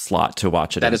time slot to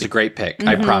watch it. That is a great pick.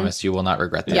 I promise you will not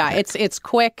regret that. Yeah, it's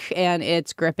quick and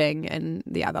it's gripping, and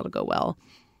yeah, that'll go well.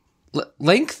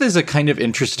 Length is a kind of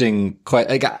interesting.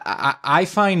 Like I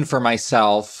find for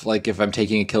myself, like if I'm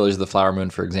taking a Killers of the Flower Moon,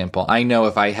 for example, I know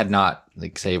if I had not,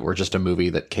 like, say, it were just a movie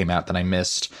that came out that I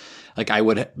missed, like I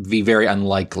would be very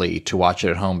unlikely to watch it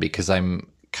at home because I'm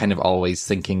kind of always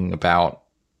thinking about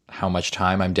how much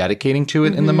time I'm dedicating to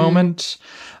it in the moment.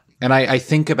 And I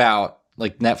think about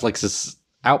like Netflix's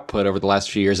output over the last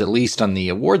few years, at least on the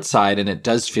award side, and it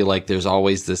does feel like there's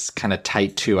always this kind of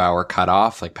tight 2-hour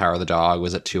cutoff. Like Power of the Dog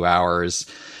was at 2 hours,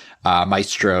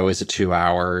 Maestro is at 2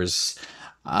 hours,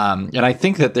 and I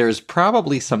think that there's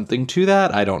probably something to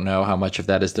that. I don't know how much of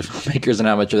that is the filmmakers and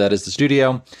how much of that is the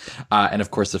studio, and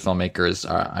of course the filmmakers,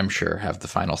 I'm sure, have the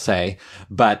final say,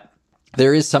 but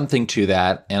there is something to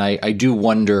that, and I do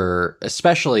wonder,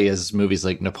 especially as movies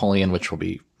like Napoleon, which will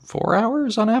be 4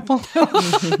 hours on Apple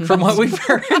from what we've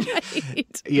heard.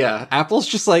 Right. Yeah, Apple's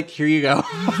just like, here you go.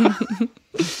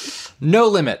 No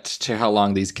limit to how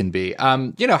long these can be.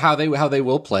 You know, how they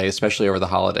will play, especially over the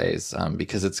holidays,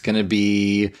 because it's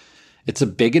a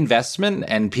big investment,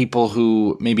 and people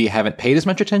who maybe haven't paid as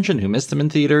much attention, who missed them in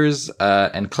theaters,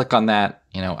 and click on that,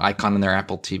 you know, icon in their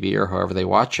Apple TV or however they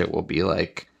watch it, will be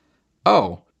like,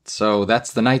 oh, so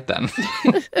that's the night then.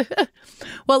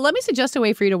 Well, let me suggest a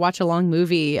way for you to watch a long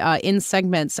movie in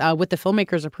segments with the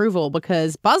filmmaker's approval,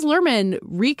 because Baz Luhrmann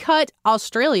recut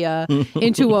Australia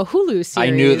into a Hulu series. I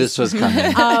knew this was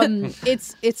coming.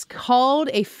 It's called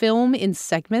A Film in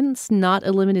Segments, not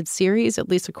a limited series, at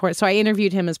least according. So I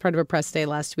interviewed him as part of a press day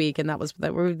last week, and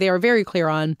they were very clear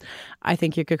on, I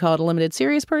think you could call it a limited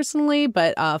series personally,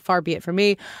 but far be it from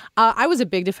me. I was a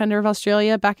big defender of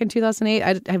Australia back in 2008.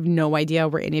 I have no idea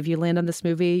where any of you land on this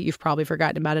movie. You've probably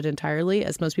forgotten about it entirely,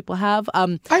 as most people have.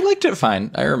 I liked it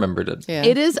fine. I remembered it. Yeah,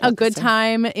 it is a good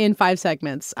time in 5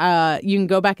 segments. You can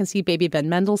go back and see Baby Ben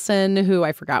Mendelsohn, who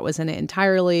I forgot was in it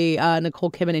entirely.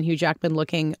 Nicole Kidman and Hugh Jackman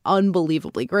looking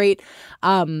unbelievably great.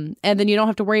 And then you don't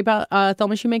have to worry about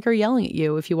Thelma Shoemaker yelling at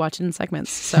you if you watch it in segments.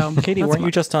 So, Katie, weren't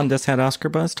you just on This Had Oscar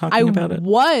Buzz talking about it? I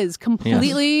was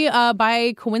completely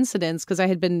by coincidence, because I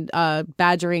had been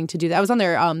badgering to do that. I was on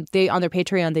their on their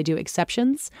Patreon. They do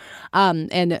exceptions,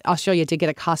 and Australia did get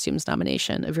a costumes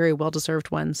nomination, a very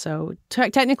well-deserved one. So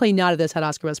technically not a This Had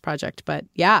Oscar Buzz project, but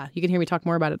yeah, you can hear me talk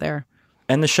more about it there.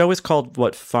 And the show is called,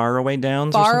 what, Faraway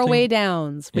Downs? Faraway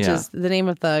Downs, which is the name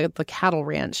of the cattle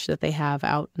ranch that they have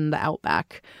out in the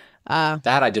outback.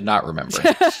 That I did not remember.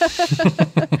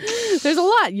 There's a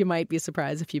lot. You might be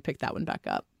surprised if you pick that one back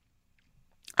up.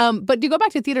 But to go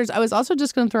back to theaters, I was also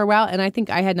just going to throw out, and I think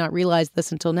I had not realized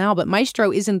this until now, but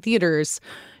Maestro is in theaters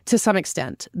to some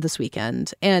extent this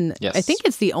weekend. And yes. I think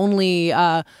it's the only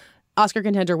Oscar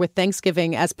contender with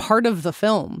Thanksgiving as part of the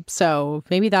film. So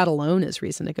maybe that alone is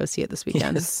reason to go see it this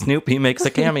weekend. Yes, Snoopy makes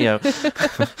a cameo.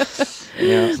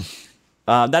 Yeah.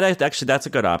 That's a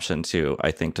good option too, I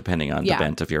think, depending on the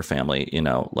bent of your family, you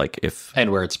know, like if...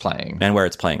 And where it's playing. And where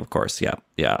it's playing, of course, yeah.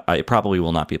 Yeah, I probably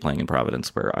will not be playing in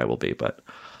Providence where I will be, but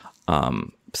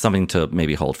something to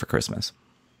maybe hold for Christmas.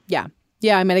 Yeah.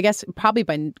 Yeah, I mean, I guess probably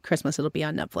by Christmas it'll be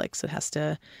on Netflix. It has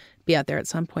to be out there at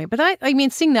some point. But I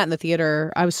mean, seeing that in the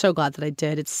theater, I was so glad that I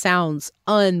did. It sounds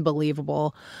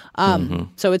unbelievable.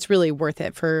 So it's really worth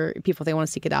it for people if they want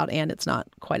to seek it out, and it's not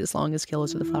quite as long as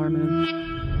Killers of the Flower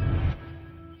Moon.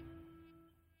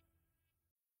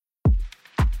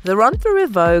 The Run Through with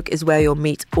Vogue is where you'll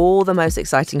meet all the most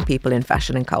exciting people in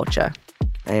fashion and culture.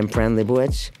 I am Fran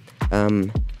Lebowitz,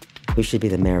 who should be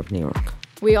the mayor of New York.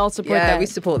 We all support that. We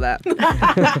support that.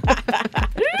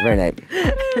 Very nice.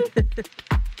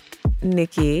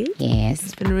 Nikki. Yes.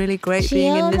 It's been really great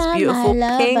being in this beautiful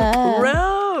pink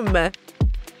room.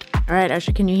 All right,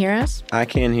 Usher, can you hear us? I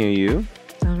can hear you.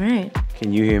 All right.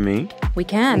 Can you hear me? We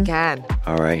can. We can.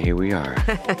 All right, here we are.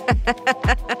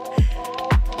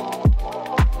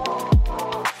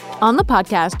 On the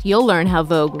podcast, you'll learn how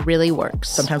Vogue really works.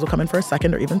 Sometimes we'll come in for a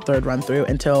second or even third run through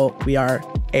until we are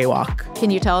AWOC. Can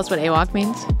you tell us what AWOC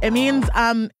means? It means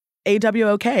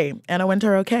AWOK, Anna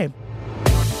Wintour OK.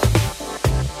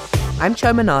 I'm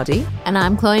Cho Minardi. And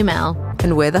I'm Chloe Mel.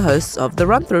 And we're the hosts of The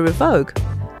Run Through with Vogue,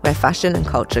 where fashion and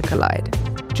culture collide.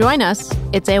 Join us.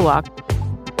 It's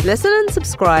AWOC. Listen and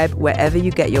subscribe wherever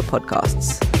you get your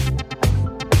podcasts.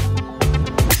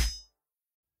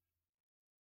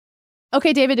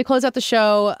 Okay, David, to close out the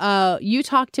show, you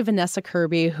talked to Vanessa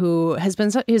Kirby, who is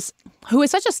such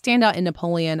a standout in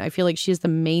Napoleon. I feel like she's the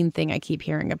main thing I keep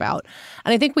hearing about.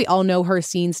 And I think we all know her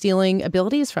scene-stealing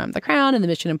abilities from The Crown and the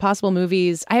Mission Impossible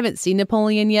movies. I haven't seen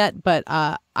Napoleon yet, but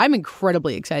I'm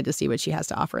incredibly excited to see what she has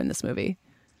to offer in this movie.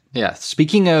 Yeah.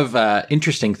 Speaking of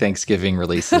interesting Thanksgiving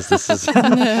releases, this is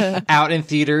out in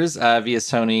theaters via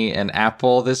Sony and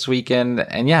Apple this weekend.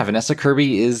 And yeah, Vanessa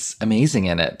Kirby is amazing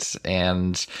in it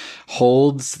and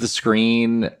holds the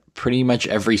screen pretty much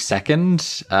every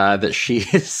second that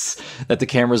the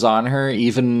camera's on her,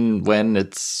 even when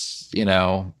it's,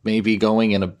 maybe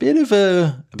going in a bit of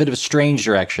a strange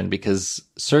direction. Because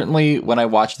certainly when I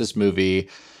watched this movie,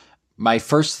 my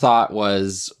first thought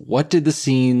was, what did the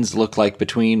scenes look like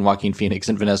between Joaquin Phoenix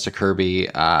and Vanessa Kirby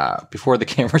before the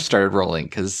camera started rolling?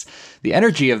 Because the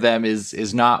energy of them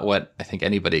is not what I think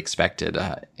anybody expected.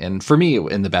 And for me,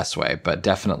 in the best way, but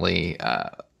definitely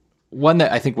one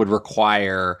that I think would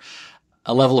require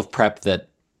a level of prep that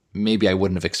maybe I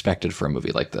wouldn't have expected for a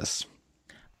movie like this.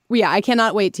 Yeah, I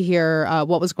cannot wait to hear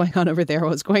what was going on over there,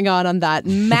 what was going on that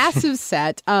massive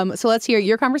set. So let's hear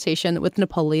your conversation with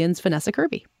Napoleon's Vanessa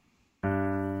Kirby.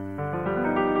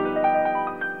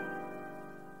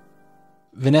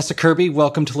 Vanessa Kirby,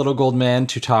 welcome to Little Gold Man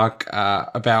to talk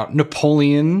about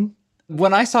Napoleon.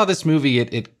 When I saw this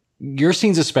movie, your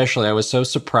scenes especially, I was so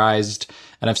surprised,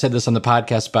 and I've said this on the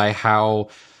podcast, by how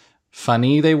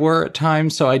funny they were at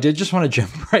times. So I did just want to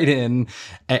jump right in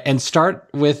and start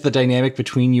with the dynamic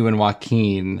between you and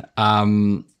Joaquin.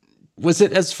 Was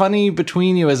it as funny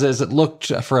between you as it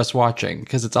looked for us watching?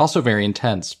 Because it's also very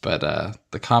intense, but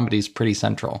the comedy's pretty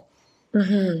central.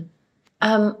 Mm-hmm.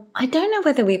 I don't know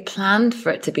whether we planned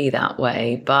for it to be that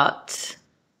way, but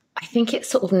I think it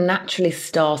sort of naturally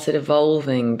started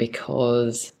evolving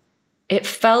because it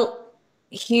felt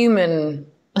human.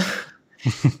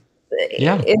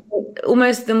 Yeah.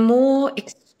 Almost the more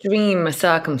extreme a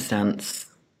circumstance,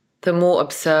 the more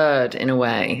absurd in a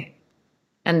way.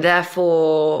 And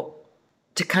therefore,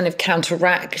 to kind of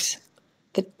counteract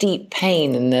the deep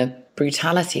pain and the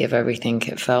brutality of everything,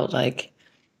 it felt like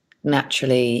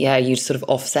naturally, you'd sort of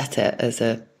offset it as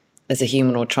a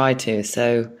human, or try to.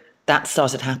 So that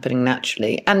started happening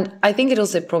naturally. And I think it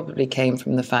also probably came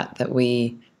from the fact that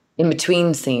we, in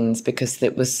between scenes, because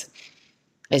it was,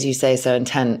 as you say, so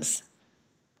intense,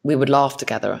 we would laugh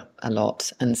together a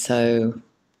lot. And so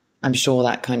I'm sure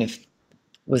that kind of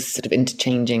was sort of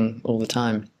interchanging all the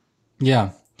time. Yeah.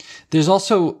 There's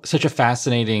also such a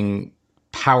fascinating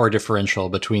power differential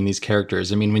between these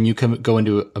characters. I mean, when you go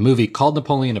into a movie called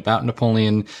Napoleon, about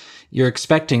Napoleon, you're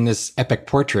expecting this epic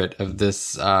portrait of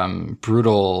this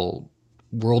brutal,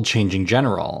 world-changing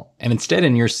general. And instead,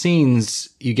 in your scenes,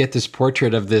 you get this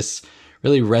portrait of this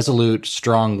really resolute,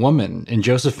 strong woman in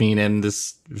Josephine, and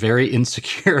this very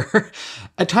insecure,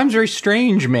 at times very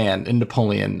strange man in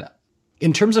Napoleon.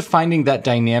 In terms of finding that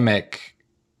dynamic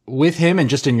with him and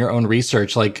just in your own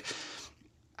research, like,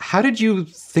 how did you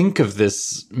think of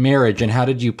this marriage and how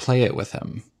did you play it with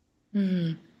him?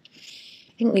 I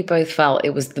think we both felt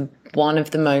it was one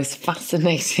of the most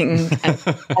fascinating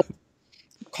and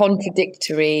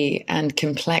contradictory and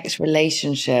complex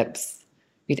relationships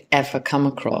we'd ever come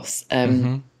across.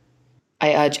 I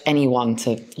urge anyone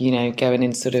to, go in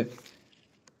and sort of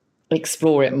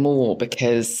explore it more,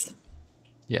 because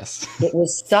yes, it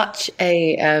was such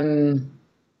a,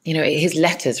 his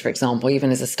letters, for example,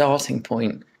 even as a starting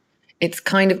point, it's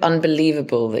kind of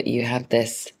unbelievable that you had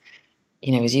this,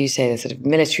 you know, as you say, this sort of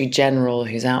military general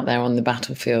who's out there on the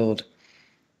battlefield,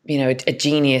 you know, a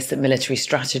genius at military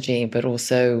strategy, but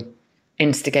also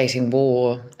instigating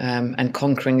war and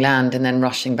conquering land, and then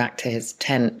rushing back to his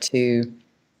tent to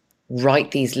write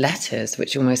these letters,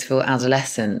 which almost feel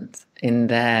adolescent in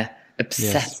their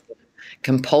obsessive,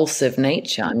 compulsive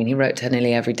nature. I mean, he wrote to her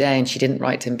nearly every day, and she didn't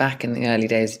write to him back in the early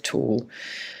days at all.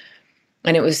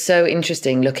 And it was so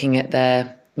interesting looking at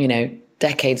their, you know,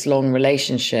 decades-long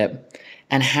relationship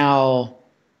and how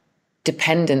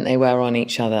dependent they were on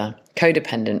each other,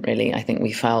 codependent, really, I think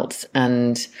we felt.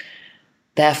 And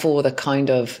therefore, the kind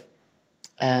of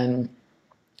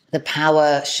the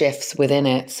power shifts within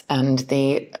it, and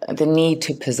the need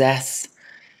to possess,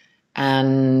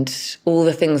 and all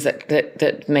the things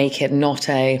that make it not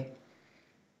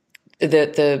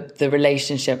the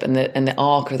relationship and the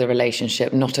arc of the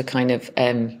relationship not a kind of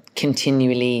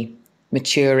continually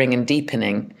maturing and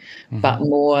deepening, but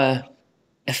more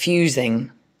a fusing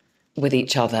with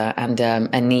each other and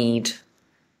a need.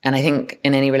 And I think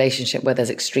in any relationship where there's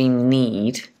extreme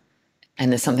need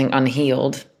and there's something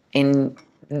unhealed in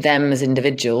them as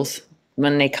individuals,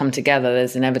 when they come together,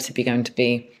 there's inevitably going to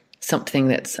be something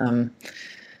that's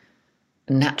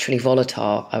naturally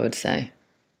volatile, I would say.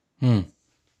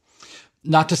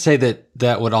 Not to say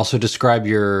that would also describe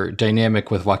your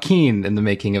dynamic with Joaquin in the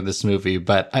making of this movie,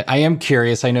 but I am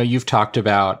curious. I know you've talked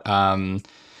about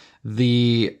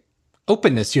the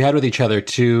openness you had with each other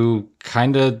to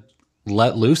kind of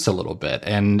let loose a little bit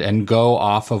and go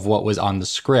off of what was on the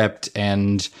script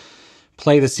and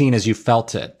play the scene as you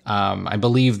felt it. I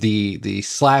believe the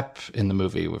slap in the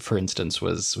movie, for instance,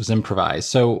 was improvised.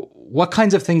 So what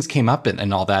kinds of things came up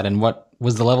in all that, and what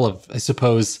was the level of, I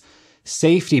suppose,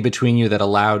 safety between you that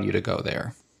allowed you to go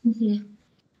there?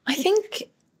 I think,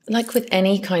 like with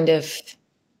any kind of,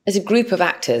 as a group of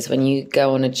actors, when you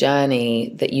go on a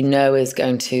journey that you know is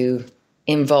going to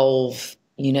involve,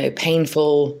 you know,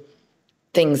 painful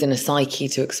things in a psyche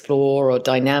to explore or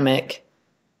dynamic,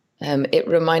 it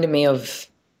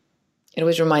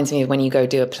always reminds me of when you go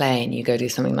do a play and you go do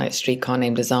something like Streetcar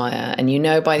Named Desire, and you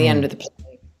know by the end of the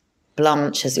play,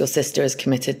 Blanche, as your sister, is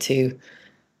committed to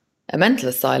a mental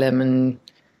asylum and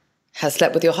has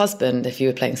slept with your husband, if you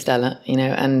were playing Stella, you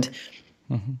know, and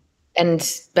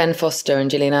Ben Foster and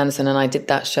Gillian Anderson and I did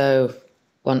that show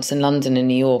once in London and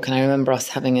New York, and I remember us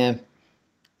having a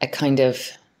kind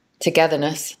of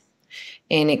togetherness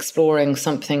in exploring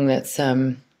something that's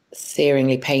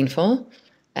searingly painful.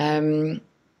 And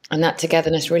that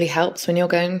togetherness really helps when you're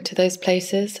going to those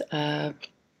places.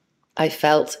 I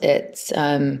felt it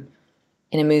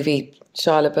in a movie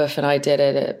Shia LaBeouf and I did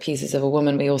it at Pieces of a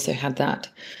Woman. We also had that.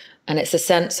 And it's a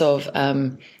sense of,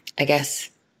 I guess,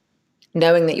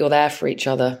 knowing that you're there for each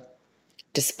other,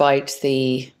 despite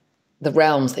the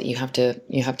realms that you have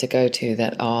to go to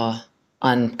that are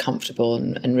uncomfortable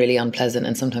and really unpleasant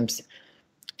and sometimes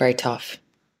very tough.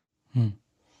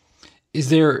 Is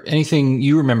there anything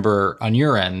you remember on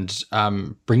your end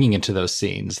bringing into those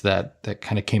scenes that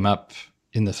kind of came up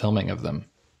in the filming of them?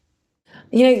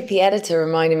 You know, the editor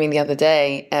reminded me the other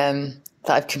day that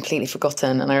I've completely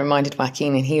forgotten, and I reminded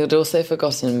Joaquin, and he had also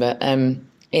forgotten, but in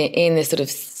this sort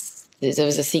of, there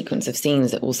was a sequence of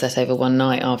scenes that all set over one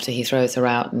night after he throws her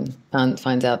out and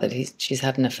finds out that she's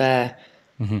had an affair.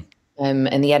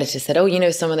 And the editor said, oh, you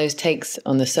know, some of those takes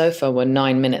on the sofa were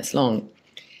 9 minutes long.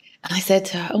 And I said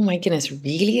to her, oh my goodness,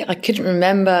 really? I couldn't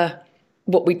remember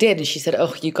what we did. And she said,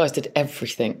 oh, you guys did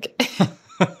everything.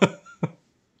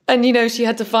 And, you know, she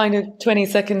had to find a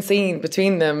 20-second scene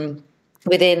between them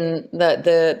within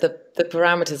the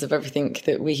parameters of everything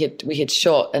that we had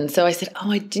shot. And so I said, oh,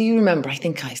 I do remember. I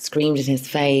think I screamed in his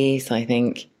face. I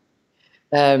think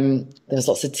there was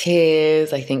lots of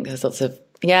tears. I think there's lots of,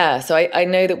 yeah. So I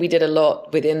know that we did a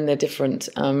lot within the different,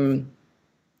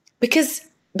 because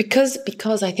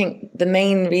I think the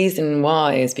main reason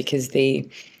why is because the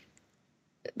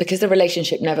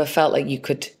relationship never felt like you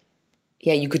could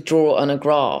draw on a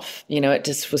graph. You know, it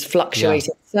just was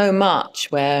fluctuating so much,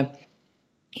 where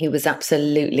he was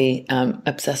absolutely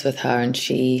obsessed with her and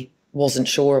she wasn't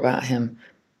sure about him.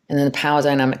 And then the power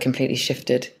dynamic completely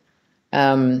shifted.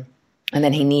 And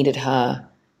then he needed her.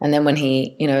 And then when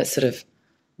he, you know, it sort of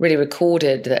really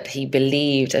recorded that he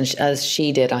believed, and as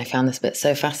she did, I found this bit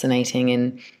so fascinating,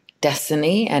 in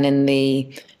destiny and in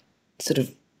the sort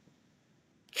of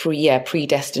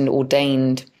predestined,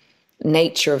 ordained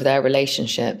nature of their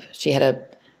relationship. She had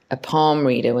a palm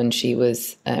reader when she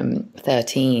was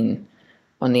 13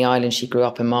 on the island she grew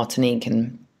up in, Martinique,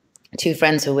 and two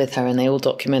friends were with her, and they all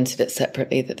documented it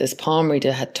separately, that this palm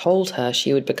reader had told her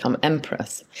she would become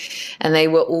empress. And they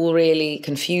were all really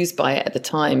confused by it at the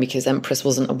time, because empress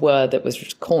wasn't a word that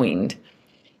was coined.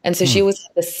 And so she always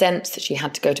had the sense that she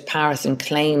had to go to Paris and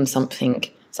claim something,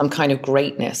 some kind of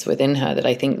greatness within her that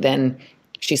I think then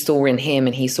she saw in him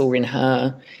and he saw in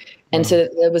her. And so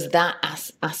there was that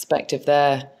aspect of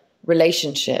their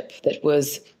relationship that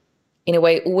was, in a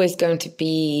way, always going to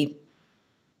be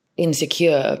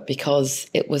insecure, because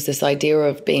it was this idea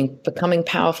of becoming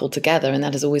powerful together, and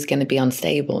that is always going to be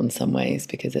unstable in some ways,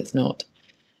 because it's not,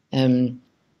 it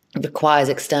requires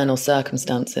external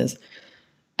circumstances.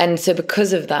 And so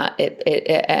because of that,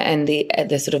 and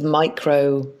the sort of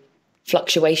micro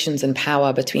fluctuations in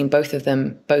power between both of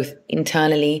them, both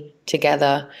internally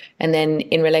together, and then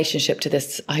in relationship to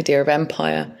this idea of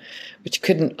empire, which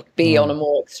couldn't be on a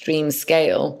more extreme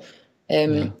scale,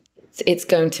 it's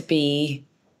going to be,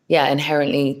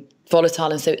 inherently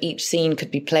volatile. And so each scene could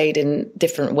be played in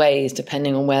different ways,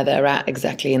 depending on where they're at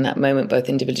exactly in that moment, both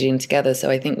individually and together. So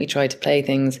I think we tried to play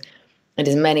things in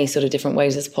as many sort of different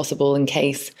ways as possible, in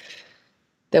case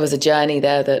there was a journey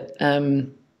there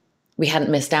that we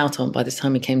hadn't missed out on by the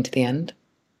time we came to the end.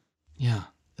 Yeah.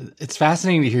 It's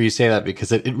fascinating to hear you say that,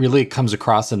 because it really comes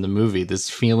across in the movie, this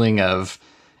feeling of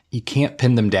you can't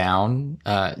pin them down.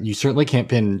 You certainly can't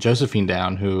pin Josephine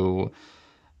down, who,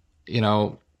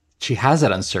 she has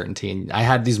that uncertainty. And I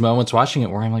had these moments watching it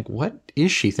where I'm like, what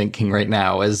is she thinking right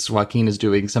now, as Joaquin is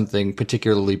doing something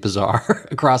particularly bizarre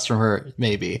across from her,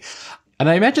 maybe. And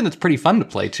I imagine that's pretty fun to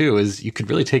play too, is you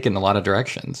could really take it in a lot of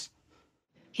directions.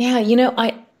 Yeah,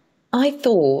 I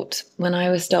thought when I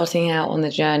was starting out on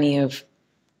the journey of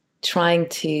trying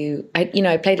to,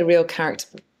 I played a real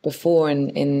character before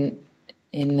in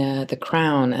The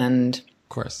Crown, and of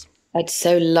course I'd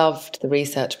so loved the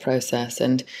research process,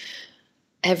 and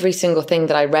every single thing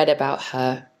that I read about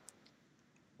her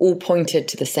all pointed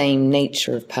to the same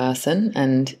nature of person.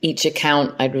 And each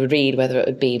account I'd read, whether it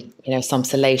would be, some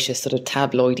salacious sort of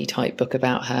tabloidy type book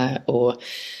about her, or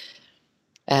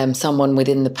someone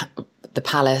within the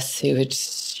palace who had,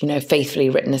 faithfully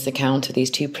written this account of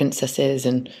these two princesses,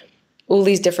 and all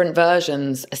these different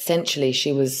versions, essentially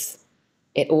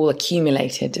it all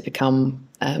accumulated to become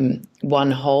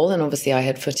one whole. And obviously I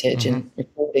had footage and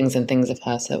recordings and things of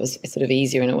her, so it's sort of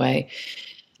easier in a way.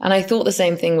 And I thought the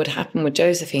same thing would happen with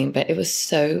Josephine, but it was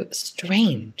so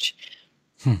strange.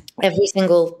 Every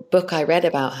single book I read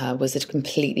about her was a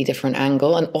completely different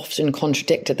angle, and often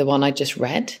contradicted the one I just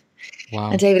read. Wow.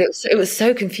 And David, it was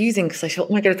so confusing, because I thought,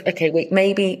 oh my God, okay, wait,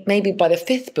 maybe by the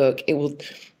fifth book, it will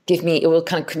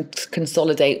kind of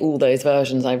consolidate all those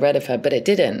versions I read of her, but it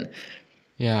didn't.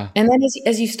 Yeah. And then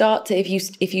as you start to,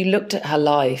 if you looked at her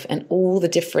life and all the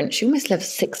different, she almost lived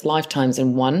 6 lifetimes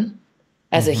in one,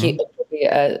 as a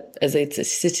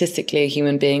statistically a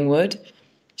human being would.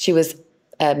 She was,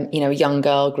 a young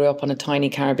girl, grew up on a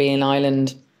tiny Caribbean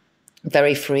island,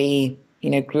 very free,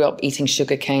 grew up eating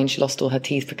sugar cane. She lost all her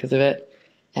teeth because of it.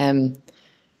 And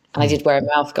I did wear a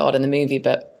mouth guard in the movie,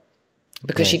 but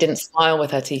because she didn't smile with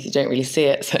her teeth, you don't really see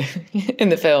it. So in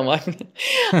the film, I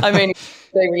don't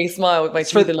really smile with my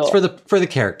teeth a lot. For the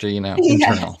character,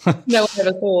 internal. No one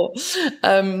ever thought.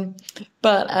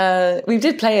 But we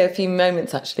did play a few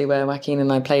moments actually where Joaquin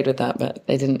and I played with that, but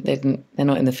they're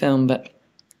not in the film. But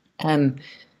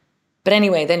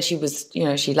anyway, then she was,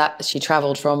 she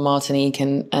traveled from Martinique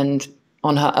and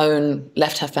on her own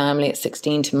left her family at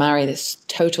 16 to marry this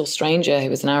total stranger who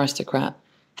was an aristocrat,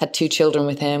 had 2 children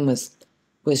with him, was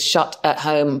shut at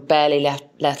home, barely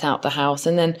let out the house,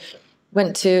 and then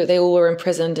they all were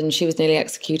imprisoned, and she was nearly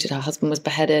executed. Her husband was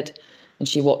beheaded, and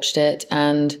she watched it,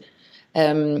 and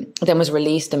then was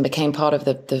released and became part of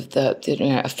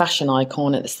a fashion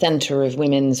icon at the center of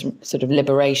women's sort of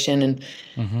liberation,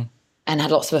 and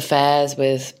had lots of affairs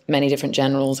with many different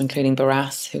generals, including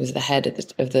Barras, who was the head at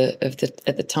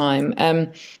the time.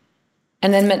 And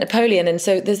then met Napoleon. And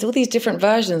so there's all these different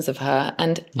versions of her.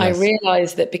 And I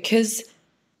realized that because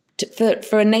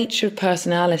for a nature of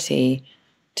personality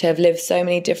to have lived so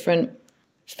many different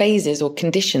phases or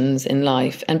conditions in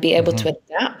life and be able to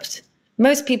adapt,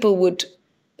 most people would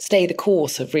stay the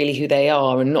course of really who they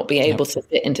are and not be able to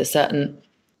fit into certain,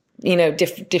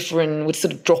 different, would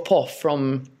sort of drop off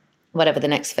from whatever the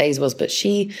next phase was. But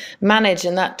she managed,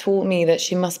 and that taught me that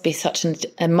she must be such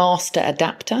a master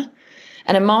adapter.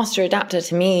 And a master adapter,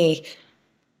 to me,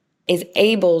 is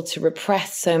able to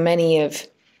repress is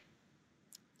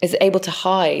able to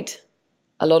hide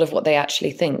a lot of what they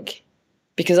actually think,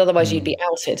 because otherwise you'd be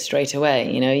outed straight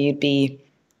away.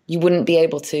 You wouldn't be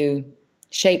able to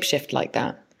shapeshift like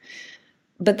that.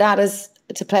 But that is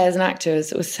to play as an actor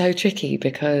was so tricky,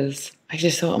 because I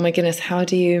just thought, oh my goodness, how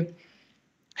do you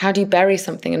bury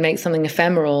something and make something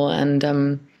ephemeral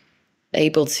and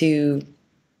able to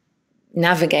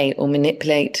navigate or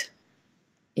manipulate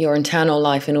your internal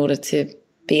life in order to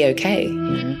be okay, you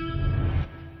know?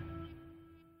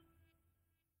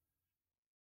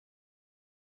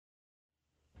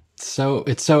 So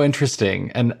it's so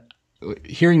interesting. And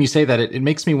hearing you say that, it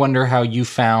makes me wonder how you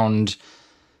found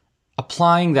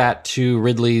applying that to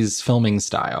Ridley's filming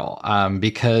style.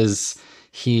 Because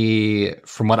he,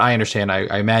 from what I understand,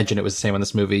 I imagine it was the same in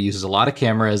this movie, uses a lot of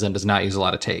cameras and does not use a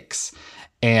lot of takes.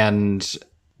 And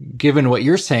given what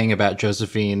you're saying about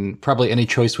Josephine, probably any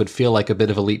choice would feel like a bit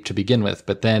of a leap to begin with,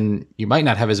 but then you might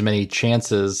not have as many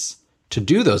chances to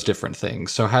do those different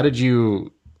things. So how did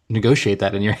you negotiate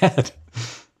that in your head?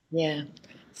 Yeah,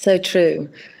 so true.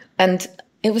 And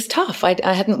it was tough. I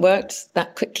hadn't worked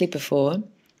that quickly before.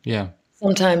 Yeah.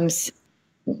 Sometimes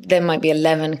there might be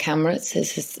 11 cameras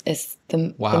is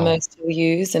the most you'll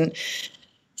use. And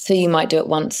so you might do it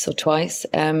once or twice.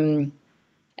 And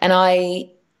I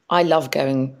love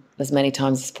going as many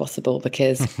times as possible,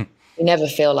 because you never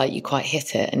feel like you quite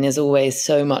hit it. And there's always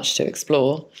so much to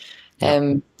explore,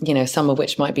 you know, some of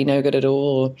which might be no good at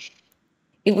all.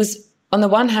 It was, on the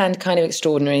one hand, kind of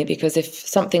extraordinary, because if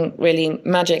something really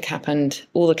magic happened,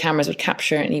 all the cameras would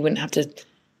capture it and you wouldn't have to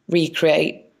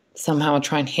recreate somehow or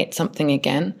try and hit something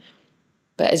again.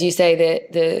 But as you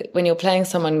say, when you're playing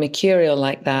someone mercurial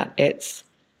like that, it's,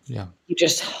 you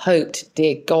just hoped,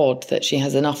 dear God, that she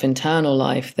has enough internal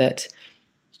life that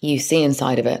you see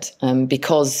inside of it,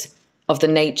 because of the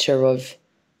nature of,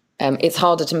 it's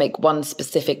harder to make one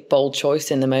specific bold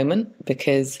choice in the moment,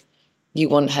 because you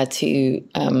want her to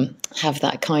have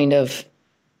that kind of,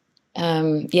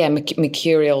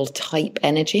 mercurial type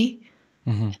energy.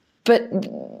 Mm-hmm. But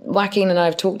Joaquin and I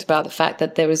have talked about the fact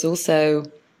that there is also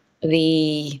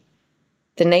the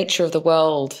nature of the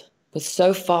world was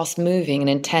so fast moving and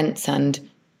intense and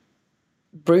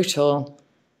brutal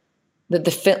that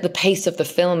the pace of the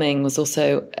filming was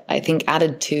also, I think,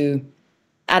 added to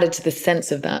the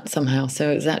sense of that somehow. So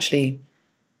it was actually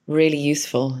really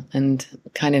useful and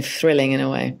kind of thrilling in a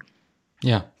way.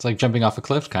 Yeah, it's like jumping off a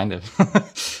cliff, kind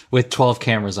of, with 12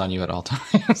 cameras on you at all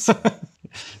times.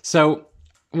 So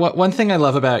one thing I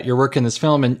love about your work in this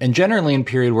film, and generally in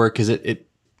period work, is it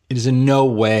is in no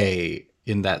way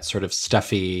in that sort of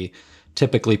stuffy,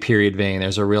 typically period vein.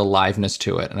 There's a real liveness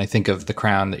to it. And I think of The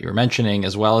Crown that you were mentioning,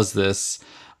 as well as this.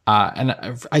 And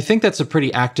I think that's a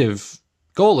pretty active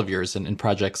goal of yours in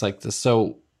projects like this.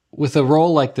 So with a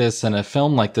role like this and a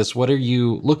film like this, what are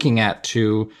you looking at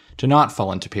to not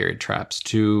fall into period traps,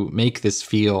 to make this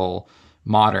feel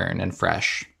modern and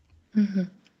fresh? Mm-hmm.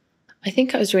 I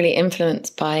think I was really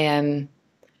influenced by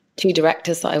two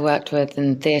directors that I worked with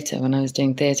in theatre when I was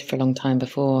doing theatre for a long time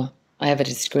before I ever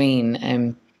did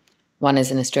screen. One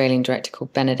is an Australian director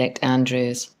called Benedict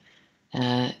Andrews,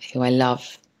 who I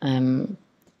love. And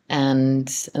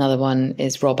another one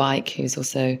is Rob Icke, who's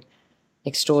also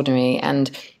extraordinary.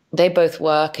 And they both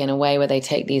work in a way where they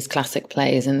take these classic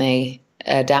plays and they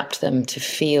adapt them to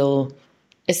feel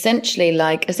essentially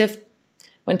like as if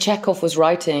when Chekhov was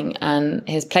writing and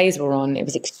his plays were on, it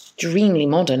was extremely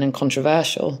modern and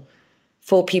controversial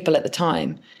for people at the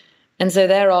time. And so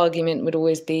their argument would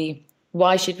always be,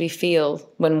 why should we feel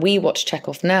when we watch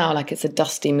Chekhov now like it's a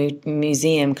dusty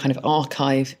museum kind of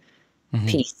archive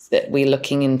piece that we're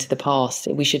looking into the past?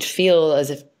 We should feel as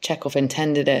if Chekhov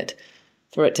intended it,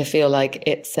 for it to feel like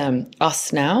it's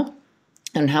us now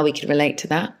and how we can relate to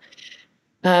that.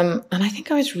 And I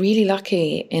think I was really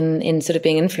lucky in sort of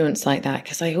being influenced like that,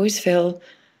 because I always feel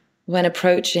when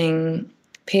approaching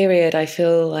period, I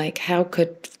feel like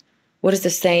what is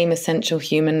the same essential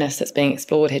humanness that's being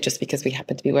explored here just because we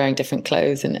happen to be wearing different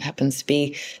clothes and it happens to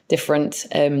be different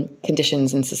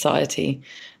conditions in society.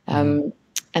 And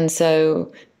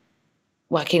so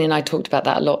Joaquin and I talked about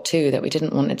that a lot too, that we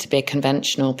didn't want it to be a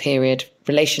conventional period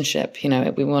relationship. You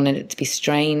know, we wanted it to be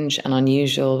strange and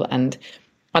unusual and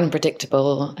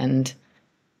unpredictable and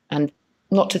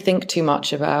not to think too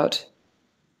much about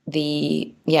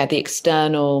the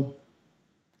external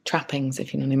trappings,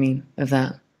 if you know what I mean, of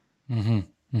that. Mm-hmm.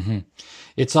 Mm-hmm.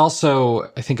 It's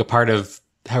also, I think, a part of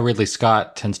how Ridley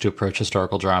Scott tends to approach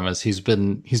historical dramas. He's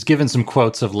given some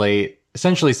quotes of late,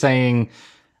 essentially saying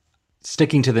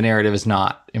sticking to the narrative is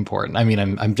not important. I mean,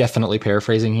 I'm definitely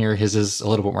paraphrasing here. His is a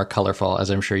little bit more colorful, as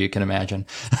I'm sure you can imagine.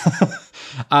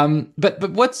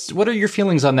 But what are your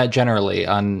feelings on that generally?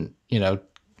 On, you know,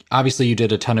 obviously you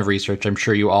did a ton of research. I'm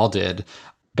sure you all did.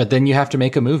 But then you have to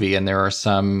make a movie, and there are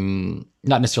some,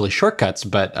 not necessarily shortcuts,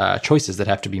 but choices that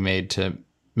have to be made to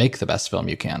make the best film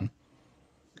you can.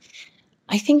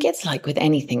 I think it's like with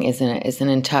anything, isn't it? It's an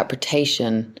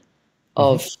interpretation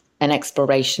of an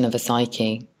exploration of a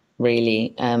psyche,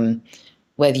 really.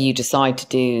 Whether you decide to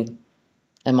do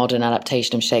a modern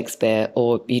adaptation of Shakespeare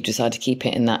or you decide to keep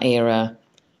it in that era,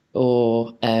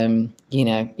 or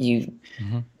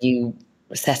you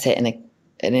set it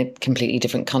in a completely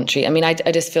different country. I mean, I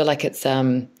just feel like it's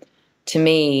to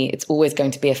me, it's always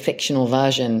going to be a fictional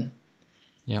version.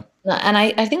 Yeah. And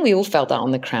I think we all felt that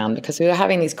on The Crown, because we were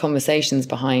having these conversations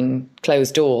behind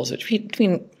closed doors, which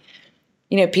between,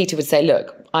 Peter would say,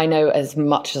 look, I know as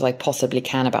much as I possibly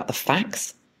can about the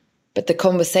facts, but the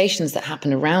conversations that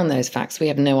happen around those facts, we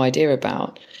have no idea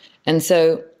about. And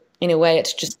so in a way,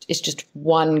 it's just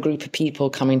one group of people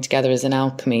coming together as an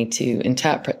alchemy to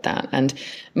interpret that. And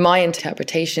my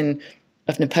interpretation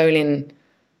of Napoleon,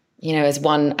 as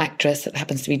one actress that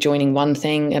happens to be joining one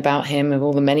thing about him, of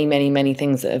all the many, many, many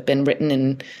things that have been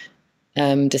written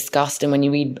and discussed. And when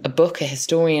you read a book, a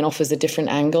historian offers a different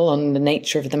angle on the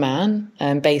nature of the man,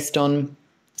 based on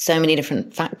so many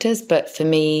different factors. But for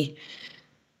me,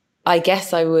 I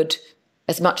guess I would,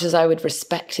 as much as I would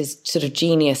respect his sort of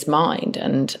genius mind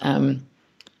and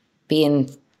be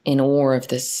in awe of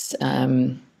this,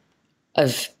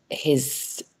 of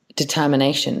his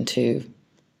determination to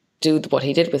do what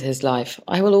he did with his life,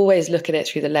 I will always look at it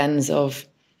through the lens of,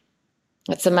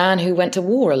 it's a man who went to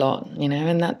war a lot,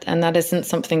 and that isn't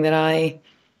something that I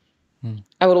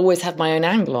will always have my own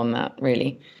angle on that,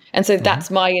 really. And so that's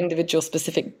my individual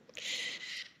specific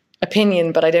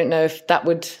opinion, but I don't know if that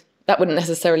wouldn't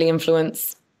necessarily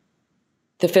influence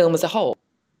the film as a whole.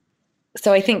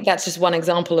 So I think that's just one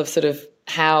example of sort of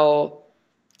how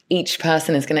each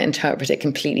person is going to interpret it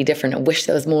completely different. I wish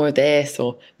there was more of this,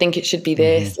 or think it should be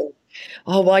this, or,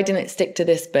 oh, why didn't it stick to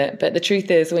this bit? But the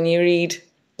truth is, when you read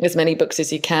as many books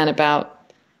as you can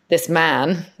about this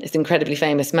man, this incredibly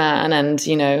famous man, and,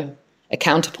 a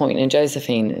counterpoint in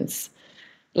Josephine, it's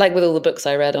like with all the books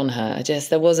I read on her,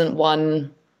 there wasn't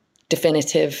one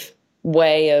definitive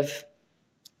way of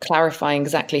clarifying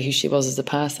exactly who she was as a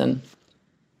person.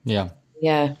 Yeah.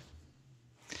 Yeah.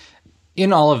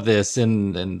 In all of this,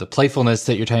 in the playfulness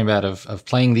that you're talking about of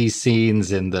playing these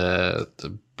scenes, and the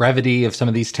brevity of some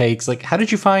of these takes, like, how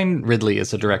did you find Ridley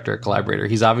as a director, collaborator?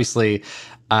 He's obviously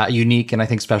unique and I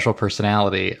think special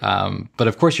personality. But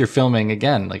of course you're filming,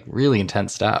 again, like really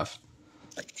intense stuff.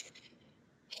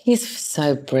 He's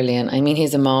so brilliant. I mean,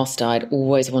 he's a master. I'd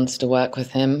always wanted to work with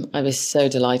him. I was so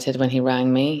delighted when he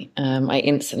rang me. I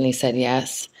instantly said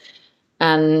yes.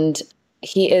 And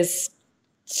he is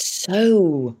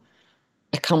so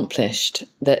accomplished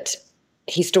that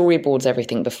he storyboards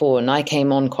everything before. And I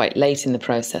came on quite late in the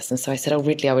process. And so I said, oh,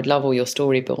 Ridley, I would love all your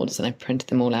storyboards. And I printed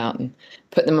them all out and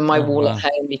put them on my wall at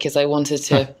home, because I wanted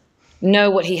to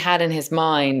know what he had in his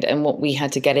mind and what we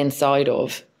had to get inside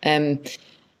of.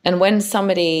 And when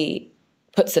somebody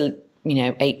puts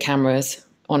 8 cameras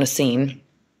on a scene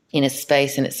in a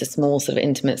space, and it's a small sort of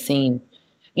intimate scene,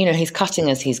 he's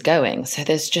cutting as he's going. So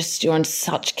you're on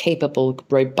such capable,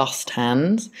 robust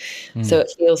hands. So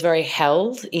it feels very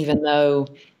held, even though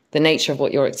the nature of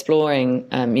what you're exploring,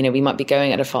 we might be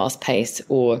going at a fast pace,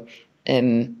 or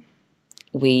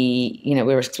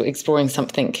we're exploring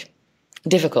something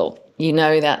difficult.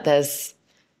 That there's,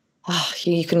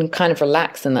 you can kind of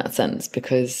relax in that sense,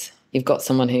 because you've got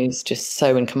someone who's just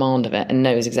so in command of it and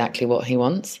knows exactly what he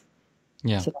wants.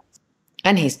 Yeah.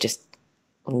 And he's just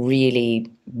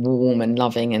really warm and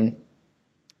loving, and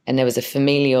there was a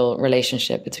familial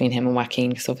relationship between him and Joaquin,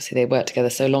 because obviously they worked together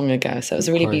so long ago. So it was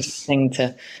a really beautiful thing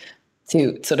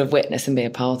to sort of witness and be a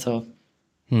part of.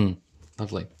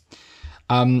 Lovely.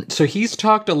 So he's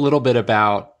talked a little bit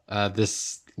about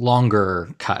this longer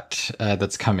cut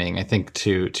that's coming, I think,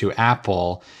 to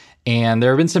Apple, and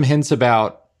there have been some hints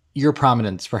about your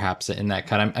prominence perhaps in that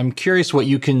cut. I'm curious what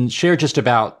you can share just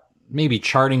about maybe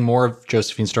charting more of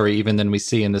Josephine's story even than we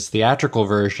see in this theatrical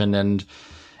version,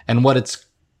 and what it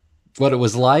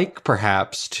was like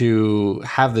perhaps to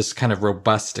have this kind of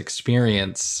robust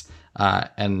experience,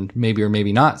 and maybe or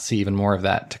maybe not see even more of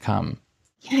that to come.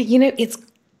 Yeah,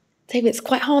 it's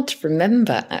quite hard to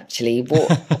remember actually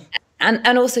what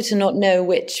and also to not know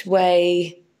which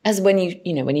way, as when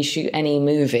you shoot any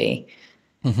movie,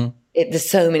 there's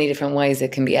so many different ways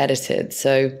it can be edited.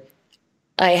 So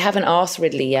I haven't asked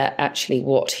Ridley yet actually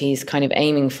what he's kind of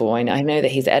aiming for. I know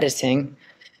that he's editing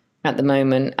at the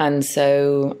moment, and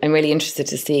so I'm really interested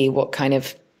to see what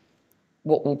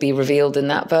will be revealed in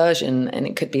that version. And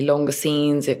it could be longer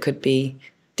scenes, it could be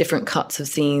different cuts of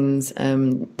scenes.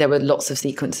 There were lots of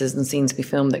sequences and scenes we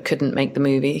filmed that couldn't make the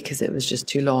movie because it was just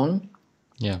too long.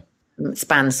 Yeah. It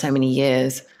spans so many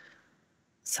years.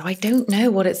 So I don't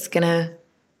know what it's going to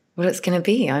what it's going to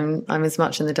be. I'm as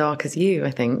much in the dark as you,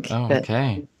 I think. Oh,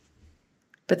 okay.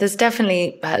 But there's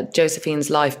definitely Josephine's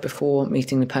life before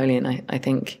meeting Napoleon. I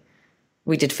think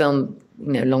we did film,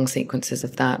 long sequences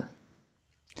of that.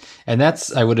 And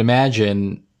that's, I would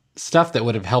imagine, stuff that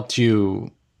would have helped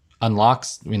you unlock,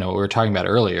 what we were talking about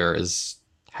earlier, is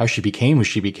how she became who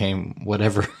she became,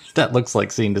 whatever that looks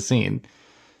like scene to scene.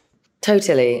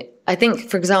 Totally. I think,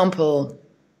 for example,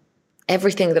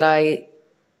 everything that I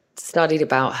studied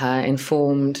about her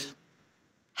informed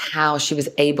how she was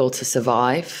able to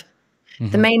survive.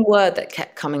 The main word that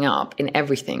kept coming up in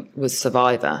everything was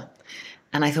survivor.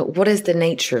 And I thought, what is the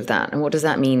nature of that? And what does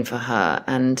that mean for her?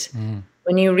 And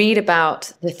when you read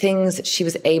about the things that she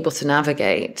was able to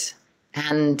navigate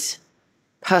and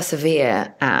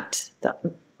persevere at, that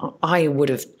I would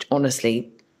have honestly,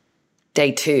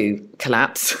 day 2,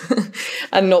 collapsed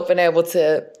and not been able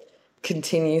to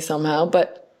continue somehow.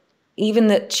 But even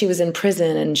that she was in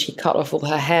prison and she cut off all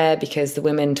her hair because the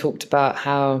women talked about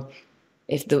how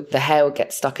if the hair would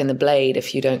get stuck in the blade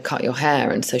if you don't cut your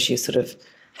hair. And so she sort of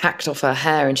hacked off her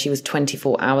hair, and she was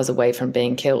 24 hours away from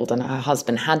being killed. And her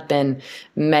husband had been,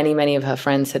 many of her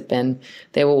friends had been.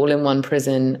 They were all in one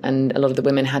prison, and a lot of the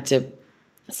women had to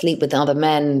sleep with other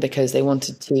men because they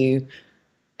wanted to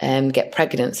get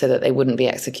pregnant so that they wouldn't be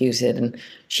executed. And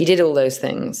she did all those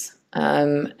things.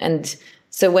 And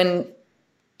so when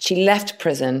she left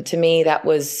prison, to me, that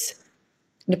was,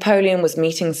 Napoleon was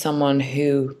meeting someone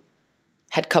who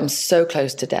had come so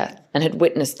close to death and had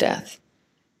witnessed death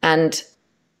and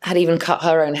had even cut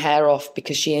her own hair off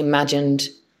because she imagined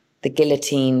the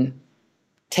guillotine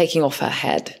taking off her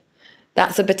head.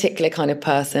 That's a particular kind of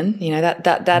person,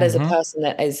 that is a person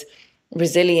that is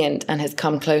resilient and has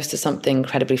come close to something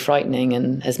incredibly frightening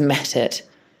and has met it,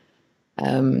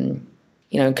 and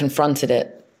confronted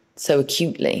it so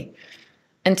acutely.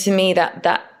 And to me,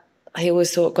 that I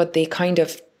always thought, God, the kind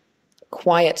of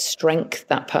quiet strength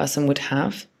that person would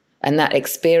have, and that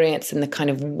experience and the kind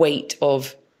of weight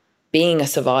of being a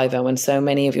survivor when so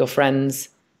many of your friends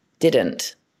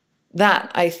didn't,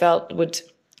 that I felt would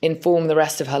inform the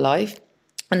rest of her life.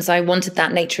 And so I wanted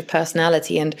that nature of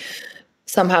personality, and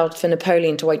somehow for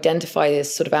Napoleon to identify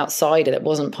this sort of outsider that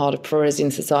wasn't part of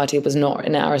Parisian society, was not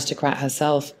an aristocrat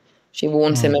herself. She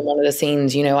warns him in one of the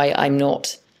scenes,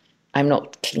 I'm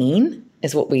not clean,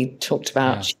 is what we talked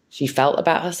about. Yeah. She felt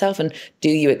about herself, and do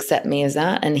you accept me as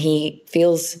that? And he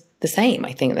feels the same.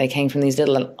 I think they came from these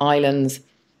little islands.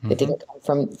 They didn't come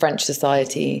from French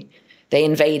society. They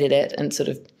invaded it and sort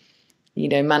of,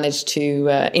 managed to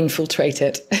infiltrate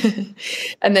it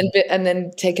and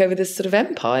then take over this sort of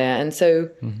empire. And so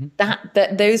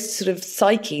that those sort of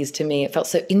psyches, to me, it felt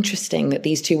so interesting that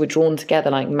these two were drawn together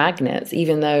like magnets,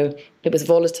 even though it was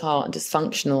volatile and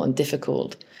dysfunctional and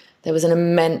difficult. There was an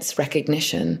immense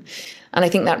recognition. And I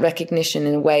think that recognition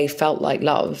in a way felt like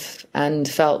love, and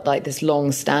felt like this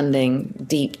long-standing,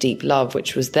 deep, deep love,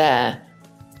 which was there.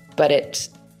 But it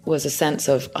was a sense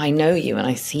of, I know you and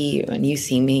I see you and you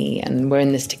see me, and we're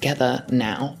in this together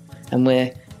now, and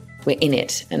we're in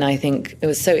it. And I think it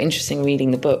was so interesting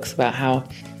reading the books about how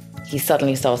he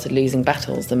suddenly started losing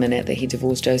battles the minute that he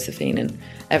divorced Josephine, and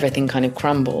everything kind of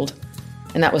crumbled.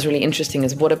 And that was really interesting,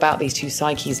 is what about these two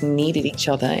psyches needed each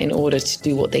other in order to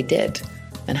do what they did?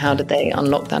 And how did they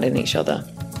unlock that in each other?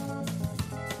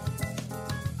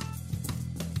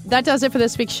 That does it for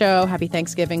this week's show. Happy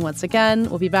Thanksgiving once again.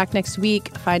 We'll be back next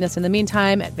week. Find us in the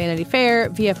meantime at Vanity Fair,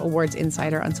 VF Awards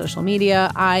Insider on social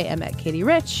media. I am at Katie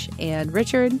Rich, and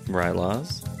Richard. Right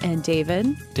Laws. And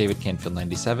David. David Canfield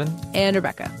 97. And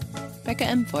Rebecca. Becca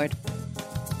M. Ford.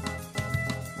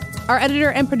 Our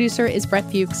editor and producer is Brett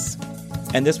Fuchs.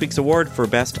 And this week's award for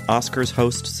Best Oscars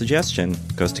Host Suggestion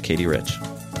goes to Katie Rich.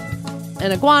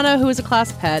 An iguana who is a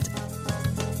class pet.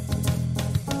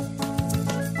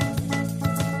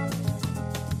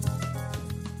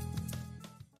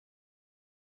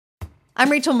 I'm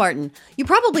Rachel Martin. You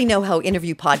probably know how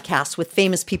interview podcasts with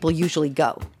famous people usually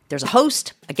go. There's a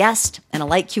host, a guest, and a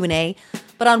light Q&A.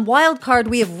 But on Wildcard,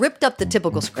 we have ripped up the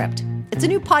typical script. It's a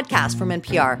new podcast from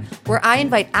NPR where I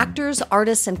invite actors,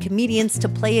 artists, and comedians to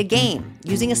play a game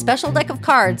using a special deck of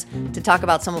cards to talk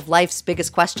about some of life's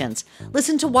biggest questions.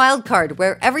 Listen to Wildcard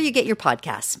wherever you get your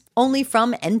podcasts, only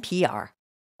from NPR.